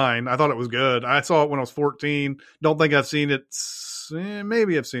was fine. I thought it was good. I saw it when I was 14. Don't think I've seen it.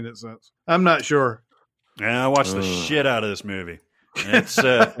 Maybe I've seen it since. I'm not sure. Yeah, I watched the shit out of this movie. It's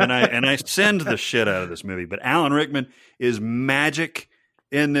and I send the shit out of this movie. But Alan Rickman is magic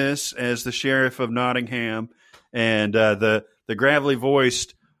in this as the sheriff of Nottingham, and the gravelly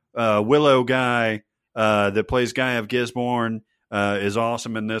voiced Willow guy that plays Guy of Gisborne is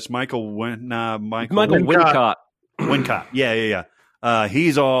awesome in this. Michael Wincott. Wincott. Yeah.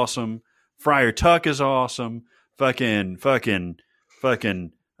 He's awesome. Friar Tuck is awesome. Fucking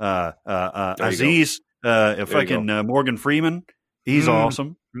Aziz. Morgan Freeman. He's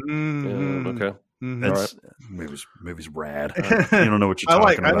awesome. Mm-hmm. Okay. That's movie's rad. You don't know what you're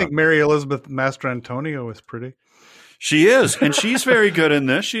talking about. I think Mary Elizabeth Mastrantonio is pretty. She is, and she's very good in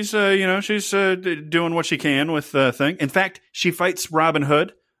this. She's doing what she can with thing. In fact, she fights Robin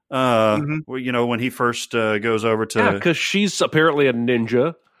Hood. When he first goes over to because she's apparently a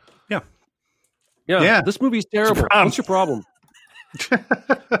ninja. Yeah. This movie's terrible. What's your problem?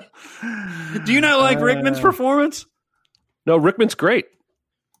 Do you not like Rickman's performance? No, Rickman's great.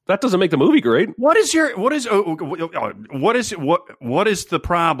 That doesn't make the movie great. What is the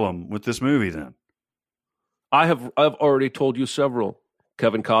problem with this movie then? I've already told you several.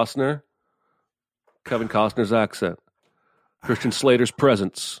 Kevin Costner's accent, Christian Slater's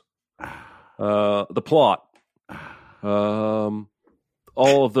presence, the plot, all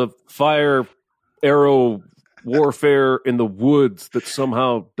of the fire arrow warfare in the woods that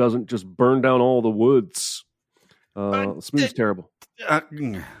somehow doesn't just burn down all the woods. This movie's terrible. I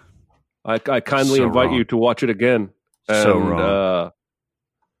kindly invite you to watch it again and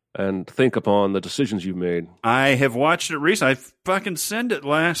think upon the decisions you've made. I have watched it recently. I fucking sent it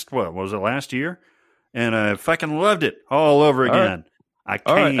last year? And I fucking loved it all over again.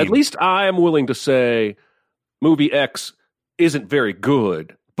 All right. At least I am willing to say movie X isn't very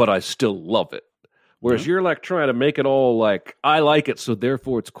good, but I still love it. Whereas you're like trying to make it all like, I like it, so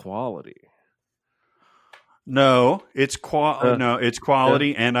therefore it's quality. No, it's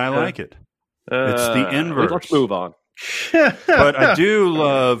quality, and I like it. It's the inverse. Let's move on. But I do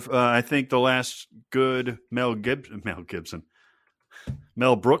love. I think the last good Mel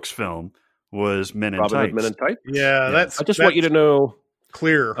Brooks film was Men in Tights. Men in Tights. Yeah, I just want you to know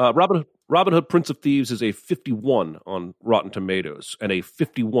clear. Robin Hood, Prince of Thieves is a 51 on Rotten Tomatoes and a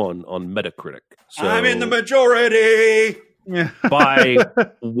 51 on Metacritic. So I'm in the majority by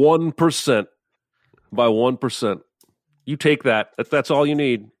 1%. By 1%. You take that. That's all you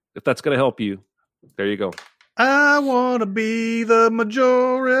need. If that's going to help you, there you go. I want to be the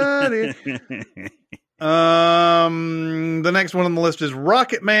majority. The next one on the list is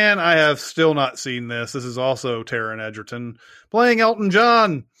Rocket Man. I have still not seen this. This is also Taron Egerton playing Elton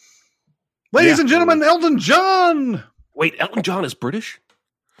John. Ladies and gentlemen, Elton John. Wait, Elton John is British?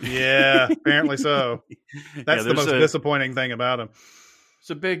 Yeah, apparently so. That's the most disappointing thing about him. It's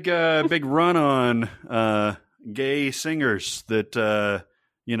a big run on gay singers that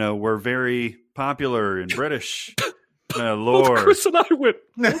were very popular in British lore. Chris and I went.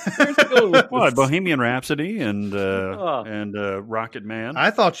 What, Bohemian Rhapsody and Rocket Man.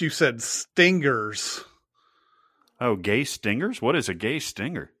 I thought you said stingers. Oh, gay stingers? What is a gay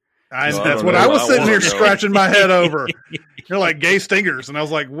stinger? That's what I was sitting here scratching my head over. You're like, gay stingers. And I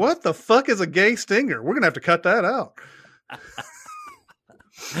was like, what the fuck is a gay stinger? We're going to have to cut that out.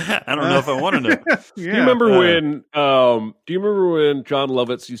 I don't know if I want to know. Yeah. Do you remember when John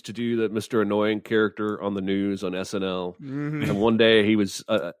Lovitz used to do that Mr. Annoying character on the news on SNL? Mm-hmm. And one day he was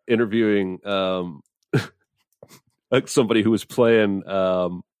interviewing somebody who was playing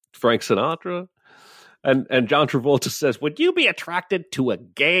Frank Sinatra. And John Travolta says, "Would you be attracted to a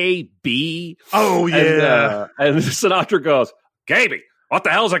gay bee?" Oh, yeah. And Sinatra goes, "Gay bee? What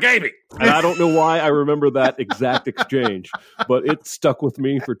the hell's a gay bee?" And I don't know why I remember that exact exchange, but it stuck with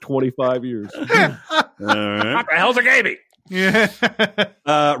me for 25 years. All right. What the hell's a gay bee? Yeah.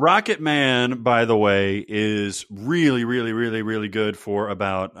 Rocket Man, by the way, is really, really, really, really good for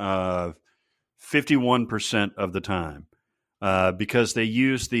about 51% of the time. Because they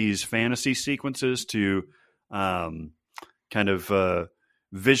use these fantasy sequences to kind of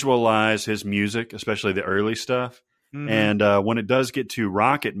visualize his music, especially the early stuff. Mm-hmm. And when it does get to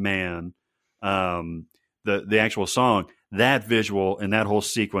Rocket Man, the actual song, that visual and that whole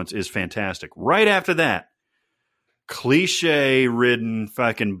sequence is fantastic. Right after that, cliche-ridden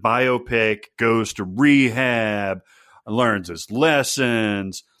fucking biopic, goes to rehab, learns his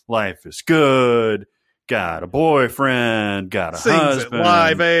lessons, life is good, got a boyfriend, got a husband. Sings at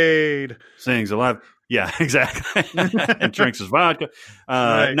Live Aid. Sings at Live. Yeah, exactly. And drinks his vodka.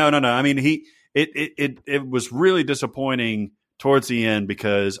 Right. No. I mean, it was really disappointing towards the end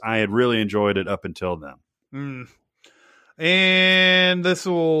because I had really enjoyed it up until then. Mm. And this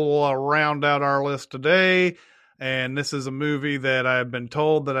will round out our list today. And this is a movie that I've been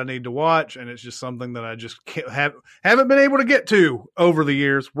told that I need to watch, and it's just something that I just haven't been able to get to over the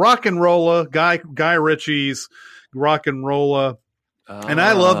years. Rock'n'Rolla, Guy Ritchie's Rock'n'Rolla. And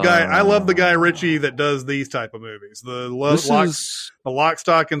I love the Guy Ritchie that does these type of movies. The Lock,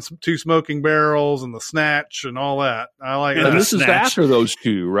 Stock, and Two Smoking Barrels, and the Snatch, and all that. I like that. And this is after those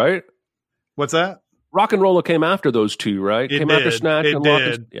two, right? What's that? Rock'n'Rolla came after those two, right? After Snatch. It and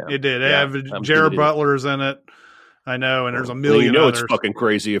did. Yeah. It did. Jared Butler's in it. I know, and there's a million others. It's fucking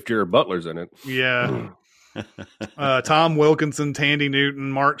crazy if Jared Butler's in it. Yeah. Tom Wilkinson, Tandy Newton,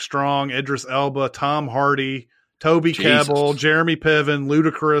 Mark Strong, Idris Elba, Tom Hardy, Toby Kebbell, Jeremy Piven,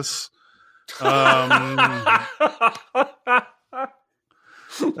 Ludacris.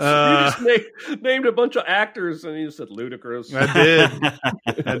 You just named a bunch of actors, and you said Ludacris.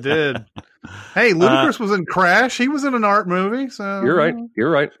 I did. Hey, Ludacris was in Crash. He was in an art movie. So You're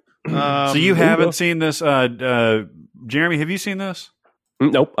right. So you haven't seen this, Jeremy? Have you seen this?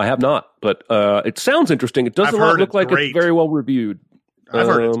 Nope, I have not. But it sounds interesting. It doesn't look like it's very well reviewed. I've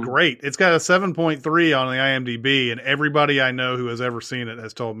heard it's great. It's got a 7.3 on the IMDb, and everybody I know who has ever seen it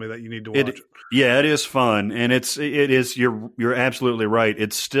has told me that you need to watch it. Yeah, it is fun, and it is. You're absolutely right.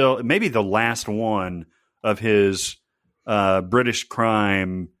 It's still maybe the last one of his British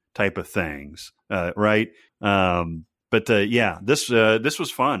crime type of things, right? But this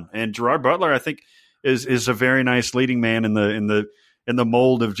was fun, and Gerard Butler, I think, is a very nice leading man in the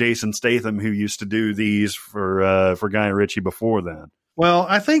mold of Jason Statham, who used to do these for Guy Ritchie before then. Well,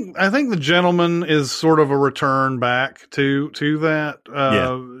 I think The Gentleman is sort of a return back to that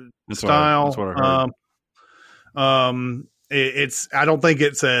style. That's what I heard. I don't think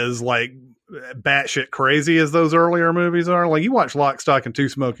it's as like batshit crazy as those earlier movies are. Like you watch Lock, Stock, and Two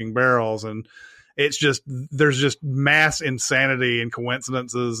Smoking Barrels, and it's just there's just mass insanity and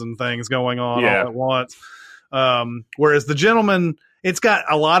coincidences and things going on all at once. Whereas The Gentleman, it's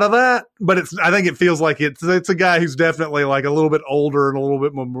got a lot of that, but I think it feels like it's a guy who's definitely like a little bit older and a little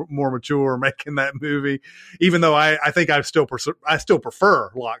bit more mature making that movie. Even though I think I still prefer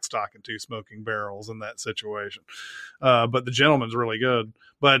Lock, Stock, and Two Smoking Barrels in that situation. But The Gentleman's really good.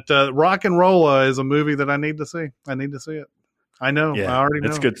 But Rock'n'Rolla is a movie that I need to see. I need to see it. I know. Yeah, I already know.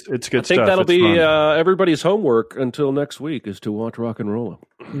 It's good. It's good I think stuff. that'll It's be fun. everybody's homework until next week is to watch Rock'n'Rolla.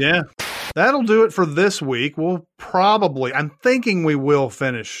 Yeah. That'll do it for this week. I'm thinking we will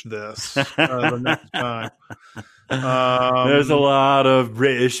finish this the next time. There's a lot of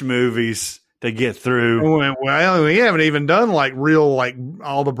British movies to get through. Well, we haven't even done like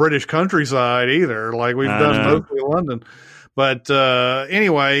all the British countryside either. Like we've done mostly London. But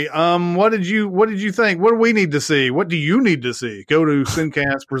anyway, what did you think? What do we need to see? What do you need to see? Go to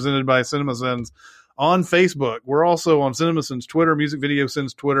Sincast presented by CinemaSins on Facebook. We're also on CinemaSins Twitter, Music Video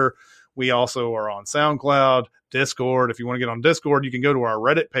Sins Twitter. We also are on SoundCloud, Discord. If you want to get on Discord, you can go to our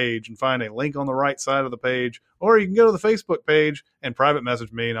Reddit page and find a link on the right side of the page, or you can go to the Facebook page and private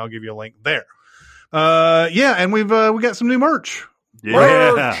message me, and I'll give you a link there. And we got some new merch.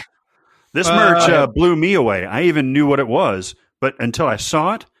 Yeah. This merch blew me away. I even knew what it was, but until I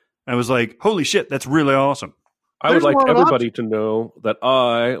saw it, I was like, holy shit, that's really awesome. I would like everybody to know that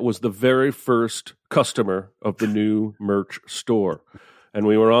I was the very first customer of the new merch store. And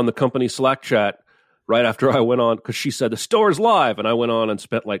we were on the company Slack chat right after I went on, because she said the store's live. And I went on and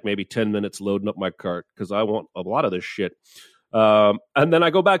spent like maybe 10 minutes loading up my cart because I want a lot of this shit. And then I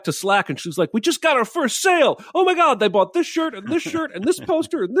go back to Slack and she's like, we just got our first sale. Oh my God, they bought this shirt and this shirt and this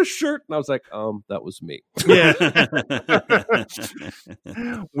poster and this shirt. And I was like, that was me. Yeah.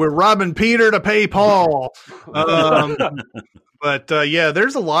 We're robbing Peter to pay Paul. But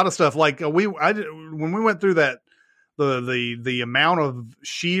there's a lot of stuff. Like when we went through that, the amount of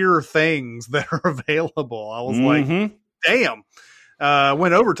sheer things that are available, I was like, damn,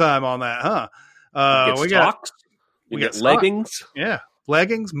 went overtime on that, huh? We got leggings. Yeah.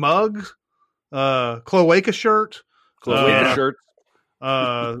 Leggings, mugs, cloaca shirt. Shirt.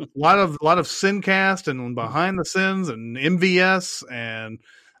 A lot of Sincast and Behind the Sins and MVS and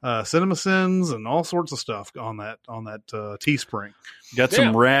CinemaSins and all sorts of stuff on that Teespring. Got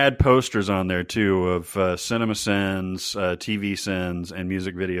some rad posters on there too of CinemaSins, TV Sins, and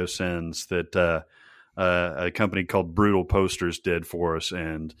music video sins that a company called Brutal Posters did for us,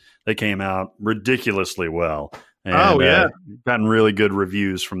 and they came out ridiculously well. And, gotten really good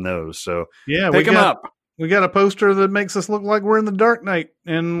reviews from those. So pick them up. We got a poster that makes us look like we're in the Dark Knight,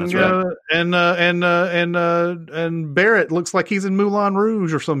 and and Barrett looks like he's in Moulin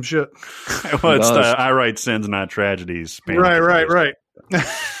Rouge or some shit. Well, it's the I Write Sins, Not Tragedies. Right.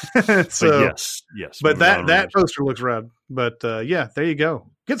 So yes. But that poster looks rad. But there you go.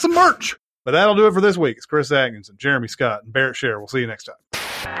 Get some merch. But that'll do it for this week. It's Chris Atkinson, Jeremy Scott, and Barrett Scher. We'll see you next time.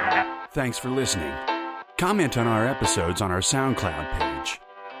 Thanks for listening. Comment on our episodes on our SoundCloud page.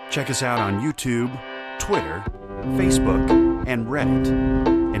 Check us out on YouTube, Twitter, Facebook, and Reddit.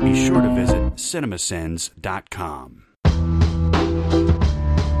 And be sure to visit cinemasins.com.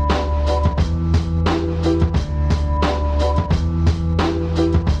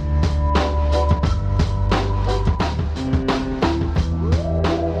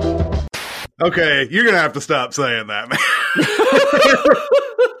 Okay, you're going to have to stop saying that, man.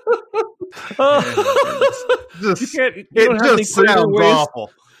 It just sounds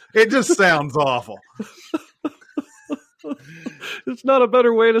awful. It just sounds awful. It's not a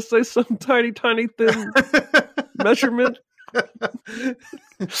better way to say some tiny thin measurement.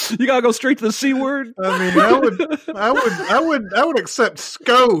 You gotta go straight to the C word. I mean, I would accept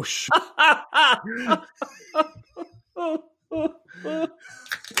skosh.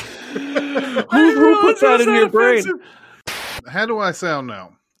 Who puts that in your brain? How do I sound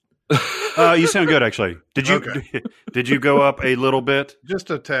now? You sound good, actually. Did you go up a little bit?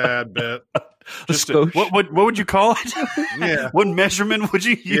 Just a tad bit. What would you call it? Yeah. What measurement would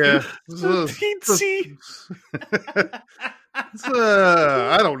you use?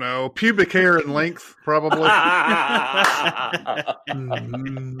 I don't know. Pubic hair and length, probably.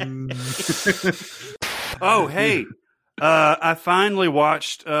 Oh, hey. I finally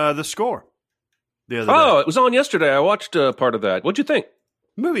watched The Score the other day. It was on yesterday. I watched part of that. What'd you think?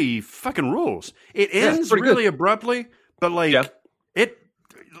 Movie fucking rules. It ends really abruptly, but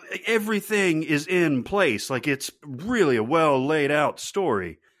everything is in place. Like, it's really a well laid out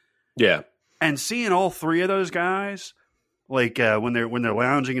story. Yeah. And seeing all three of those guys, like when they're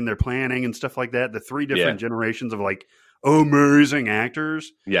lounging and they're planning and stuff like that, the three different generations of like amazing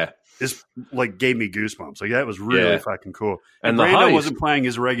actors. Yeah. Is like gave me goosebumps. Like, that was really fucking cool. And Brando wasn't playing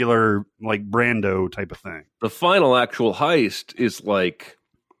his regular like Brando type of thing. The final actual heist is like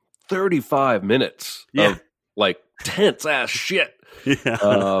 35 minutes of like tense ass shit.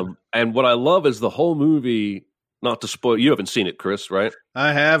 Yeah. And what I love is the whole movie. Not to spoil, you haven't seen it, Chris, right?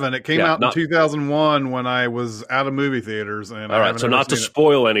 I haven't. It came out in 2001 when I was out of movie theaters. And all right, so not to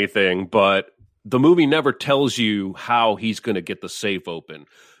spoil anything, but the movie never tells you how he's going to get the safe open.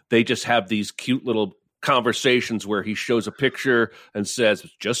 They just have these cute little conversations where he shows a picture and says,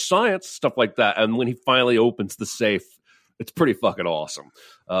 just science, stuff like that. And when he finally opens the safe, it's pretty fucking awesome.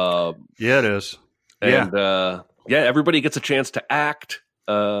 Yeah, it is. And everybody gets a chance to act.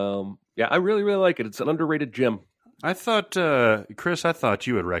 I really, really like it. It's an underrated gem. I thought, Chris, I thought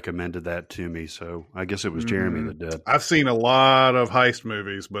you had recommended that to me, so I guess it was Jeremy that did. I've seen a lot of heist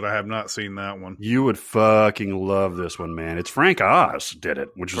movies, but I have not seen that one. You would fucking love this one, man. It's Frank Oz did it,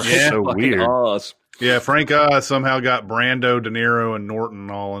 which is so Fucking weird. Oz. Yeah, Frank Oz somehow got Brando, De Niro, and Norton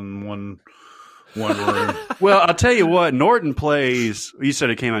all in one room. Well, I'll tell you what, Norton plays, you said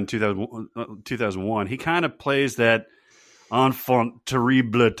it came out in 2001. He kind of plays that enfant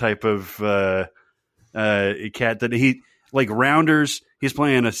terrible type of cat that he, like Rounders, he's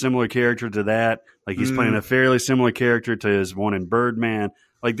playing a similar character to that. Like he's playing a fairly similar character to his one in Birdman.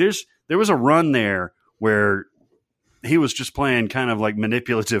 Like there was a run there where he was just playing kind of like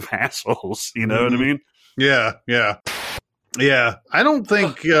manipulative assholes. You know what I mean? Yeah. I don't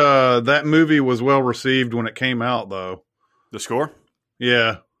think that movie was well received when it came out, though. The score?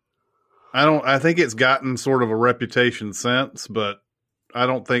 Yeah. I think it's gotten sort of a reputation since, but I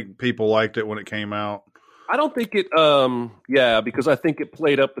don't think people liked it when it came out. I don't think it, because I think it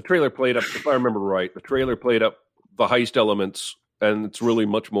played up, the trailer played up, if I remember right, the trailer played up the heist elements, and it's really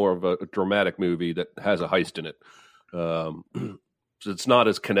much more of a dramatic movie that has a heist in it. So it's not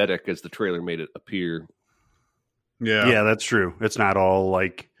as kinetic as the trailer made it appear. Yeah, that's true. It's not all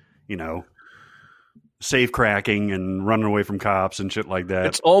like, safe cracking and running away from cops and shit like that.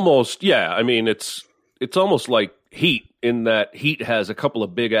 It's almost, it's almost like Heat, in that Heat has a couple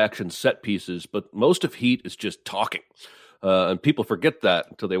of big action set pieces, but most of Heat is just talking. And people forget that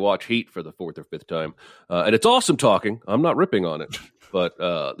until they watch Heat for the fourth or fifth time. And it's awesome talking. I'm not ripping on it. But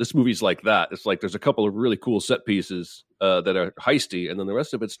this movie's like that. It's like there's a couple of really cool set pieces that are heisty, and then the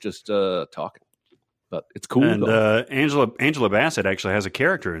rest of it's just talking. But it's cool. And Angela Bassett actually has a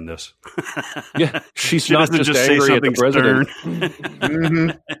character in this. Yeah, she not just say angry at the something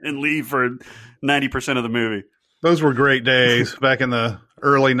president and leave for 90% of the movie. Those were great days back in the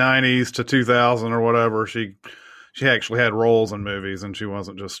early 90s to 2000 or whatever. She actually had roles in movies, and she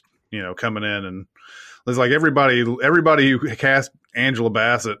wasn't just, coming in. And it's like everybody who cast Angela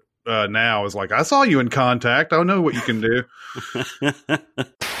Bassett now is like, I saw you in Contact. I know what you can do.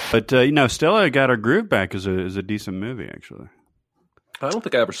 But, Stella Got Her Groove Back is a decent movie, actually. I don't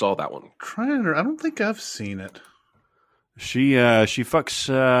think I ever saw that one. I don't think I've seen it. She fucks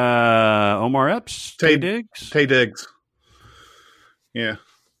Omar Epps, Taye Diggs. Taye Diggs. Yeah.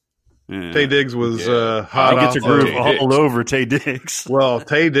 Taye Diggs was hot. He gets a groove all over Taye Diggs. Well,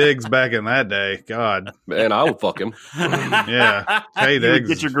 Taye Diggs back in that day, God. Man, I would fuck him. Yeah. Taye Diggs.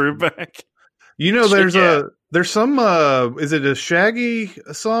 Get your groove back. There's some, is it a Shaggy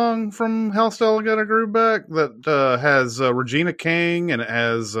song from How Stella Got Her Groove Back that has Regina King, and it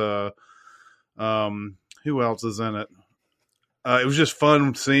has, who else is in it? It was just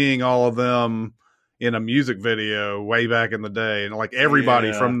fun seeing all of them in a music video way back in the day, and like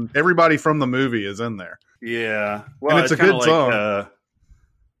everybody from the movie is in there. Yeah, well, and it's a good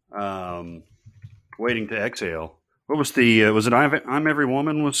song. Waiting to Exhale. What was was it I'm Every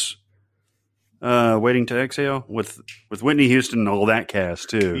Woman was Waiting to Exhale with Whitney Houston and all that cast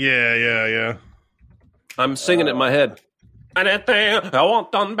too. Yeah. I'm singing it in my head. Anything I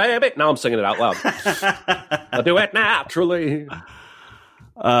want done, baby. Now I'm singing it out loud. I'll do it naturally.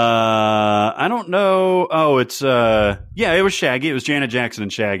 I don't know. Oh, it's it was Shaggy. It was Janet Jackson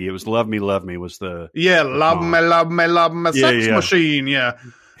and Shaggy. It was Love Me was the Love Me, sex machine. Yeah.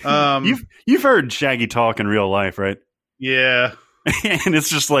 You've heard Shaggy talk in real life, right? Yeah. And it's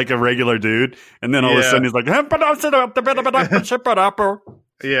just like a regular dude, and then all of a sudden he's like,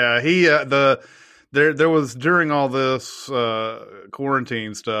 yeah. He There was, during all this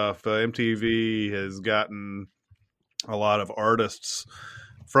quarantine stuff, MTV has gotten a lot of artists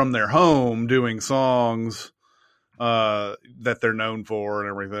from their home doing songs that they're known for and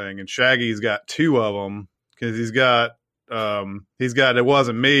everything. And Shaggy's got two of them, because he's got It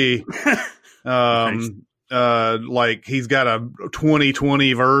Wasn't Me. Nice. Like he's got a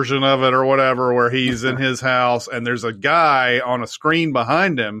 2020 version of it or whatever, where he's in his house and there's a guy on a screen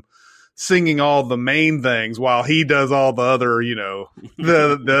behind him singing all the main things while he does all the other,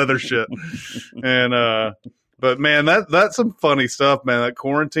 the other shit. And, but man, that's some funny stuff, man. That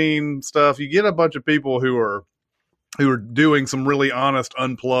quarantine stuff, you get a bunch of people who are doing some really honest,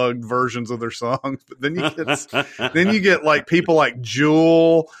 unplugged versions of their songs. But then you get like people like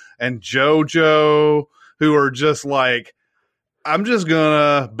Jewel and JoJo, who are just like, I'm just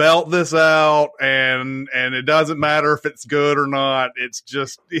gonna belt this out, and it doesn't matter if it's good or not. It's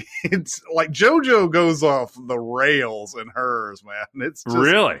like JoJo goes off the rails in hers, man. It's just,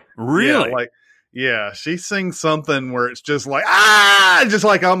 really, she sings something where it's just like just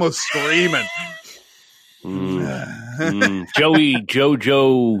like almost screaming. Joey,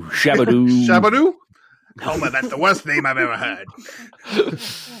 JoJo, Shabadoo. Homer, that's the worst name I've ever heard.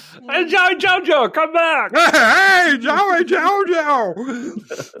 Hey, Joey Jojo, come back! Hey, Joey Jojo!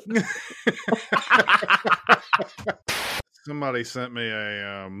 Somebody sent me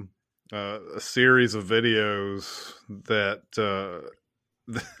a series of videos that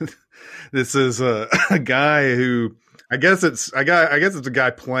this is a guy who I guess it's a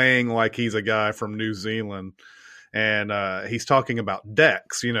guy playing like he's a guy from New Zealand, and he's talking about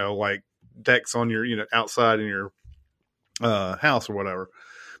decks, like decks on your outside in your house or whatever.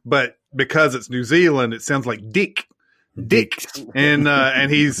 But because it's New Zealand, it sounds like dick. And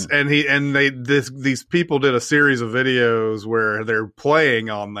these people did a series of videos where they're playing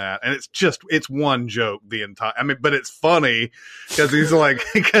on that, and it's one joke the entire. I mean, but it's funny because he's like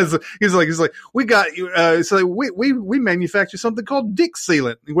we got you. So we manufacture something called dick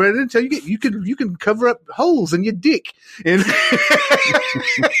sealant, where I didn't tell you you can cover up holes in your dick, and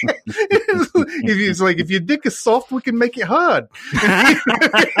it's like if your dick is soft, we can make it hard.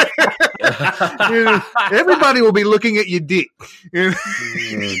 Everybody will be looking at your dick. Oh,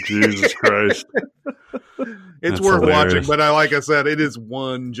 Jesus Christ. It's worth watching, but like I said, it is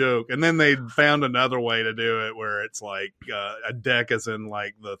one joke. And then they found another way to do it where it's like a deck is in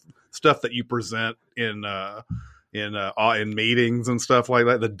like the stuff that you present in meetings and stuff like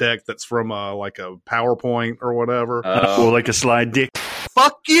that. The deck that's from like a PowerPoint or whatever. Or like a slide dick.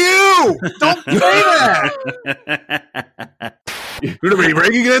 Fuck you! Don't say that! You're going to be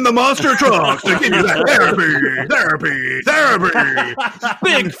bringing in the monster trucks to give you that therapy.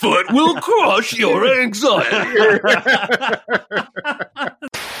 Bigfoot will crush your anxiety.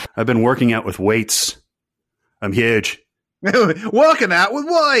 I've been working out with weights. I'm huge. Working out with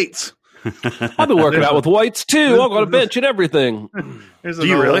weights. I've been working out with weights too. I've got a bench and everything. Do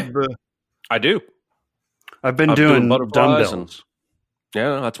you really? I do. I've been doing dumbbells.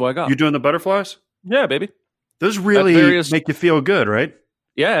 Yeah, that's what I got. You doing the butterflies? Yeah, baby. Those really make you feel good, right?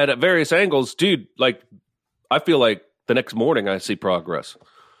 Yeah, at various angles, dude. Like, I feel like the next morning I see progress.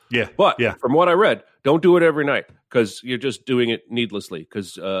 Yeah, but from what I read, don't do it every night because you're just doing it needlessly.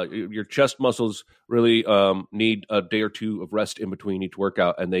 Because your chest muscles really need a day or two of rest in between each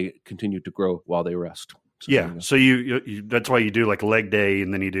workout, and they continue to grow while they rest. So, so you that's why you do like leg day,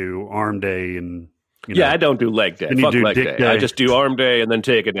 and then you do arm day, and I don't do leg day. Fuck leg day. I just do arm day and then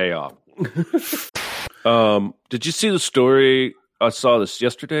take a day off. Did you see the story? I saw this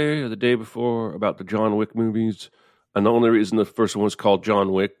yesterday or the day before about the John Wick movies. And the only reason the first one was called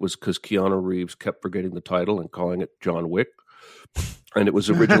John Wick was because Keanu Reeves kept forgetting the title and calling it John Wick. And it was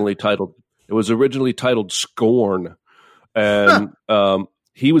originally titled Scorn. And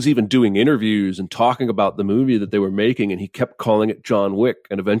he was even doing interviews and talking about the movie that they were making, and he kept calling it John Wick.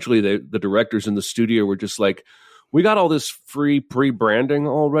 And eventually the directors in the studio were just like, we got all this free pre-branding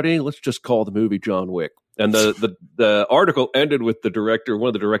already. Let's just call the movie John Wick. And the article ended with one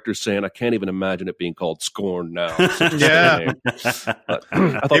of the directors saying, I can't even imagine it being called Scorn now. Yeah. I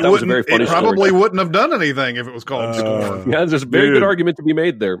thought that was a very funny story. It probably story. Wouldn't have done anything if it was called Scorn. Yeah, there's a very good argument to be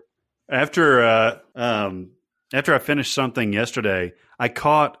made there. After I finished something yesterday, I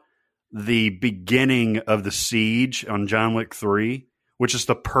caught the beginning of the siege on John Wick 3, which is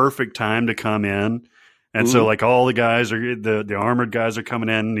the perfect time to come in. And so like all the guys are the armored guys are coming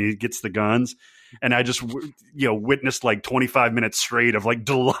in, and he gets the guns. And I just, witnessed like 25 minutes straight of like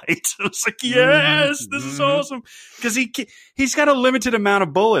delight. I was like, yes, this is awesome. Because he's got a limited amount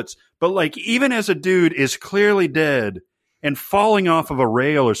of bullets, but like even as a dude is clearly dead and falling off of a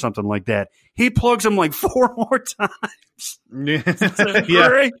rail or something like that, he plugs him like 4 more times. It's so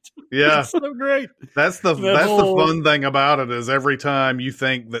great. Yeah. It's so great. That's the fun thing about it is every time you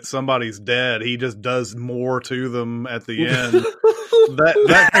think that somebody's dead, he just does more to them at the end.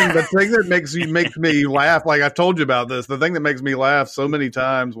 The thing that makes me laugh, like I've told you about this, the thing that makes me laugh so many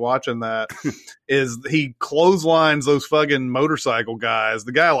times watching that is he clotheslines those fucking motorcycle guys.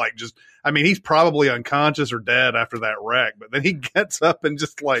 The guy he's probably unconscious or dead after that wreck, but then he gets up and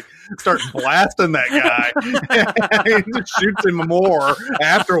just like starts blasting that guy and just shoots him more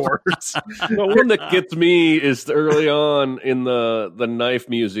afterwards. The one that gets me is early on in the knife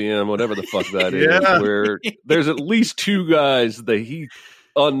museum, whatever the fuck that is, where there's at least 2 guys that he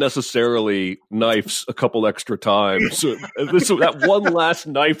unnecessarily knifes a couple extra times. So that one last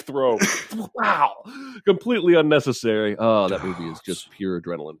knife throw, wow, completely unnecessary. Oh, that movie is just pure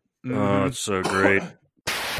adrenaline. Oh, it's so great.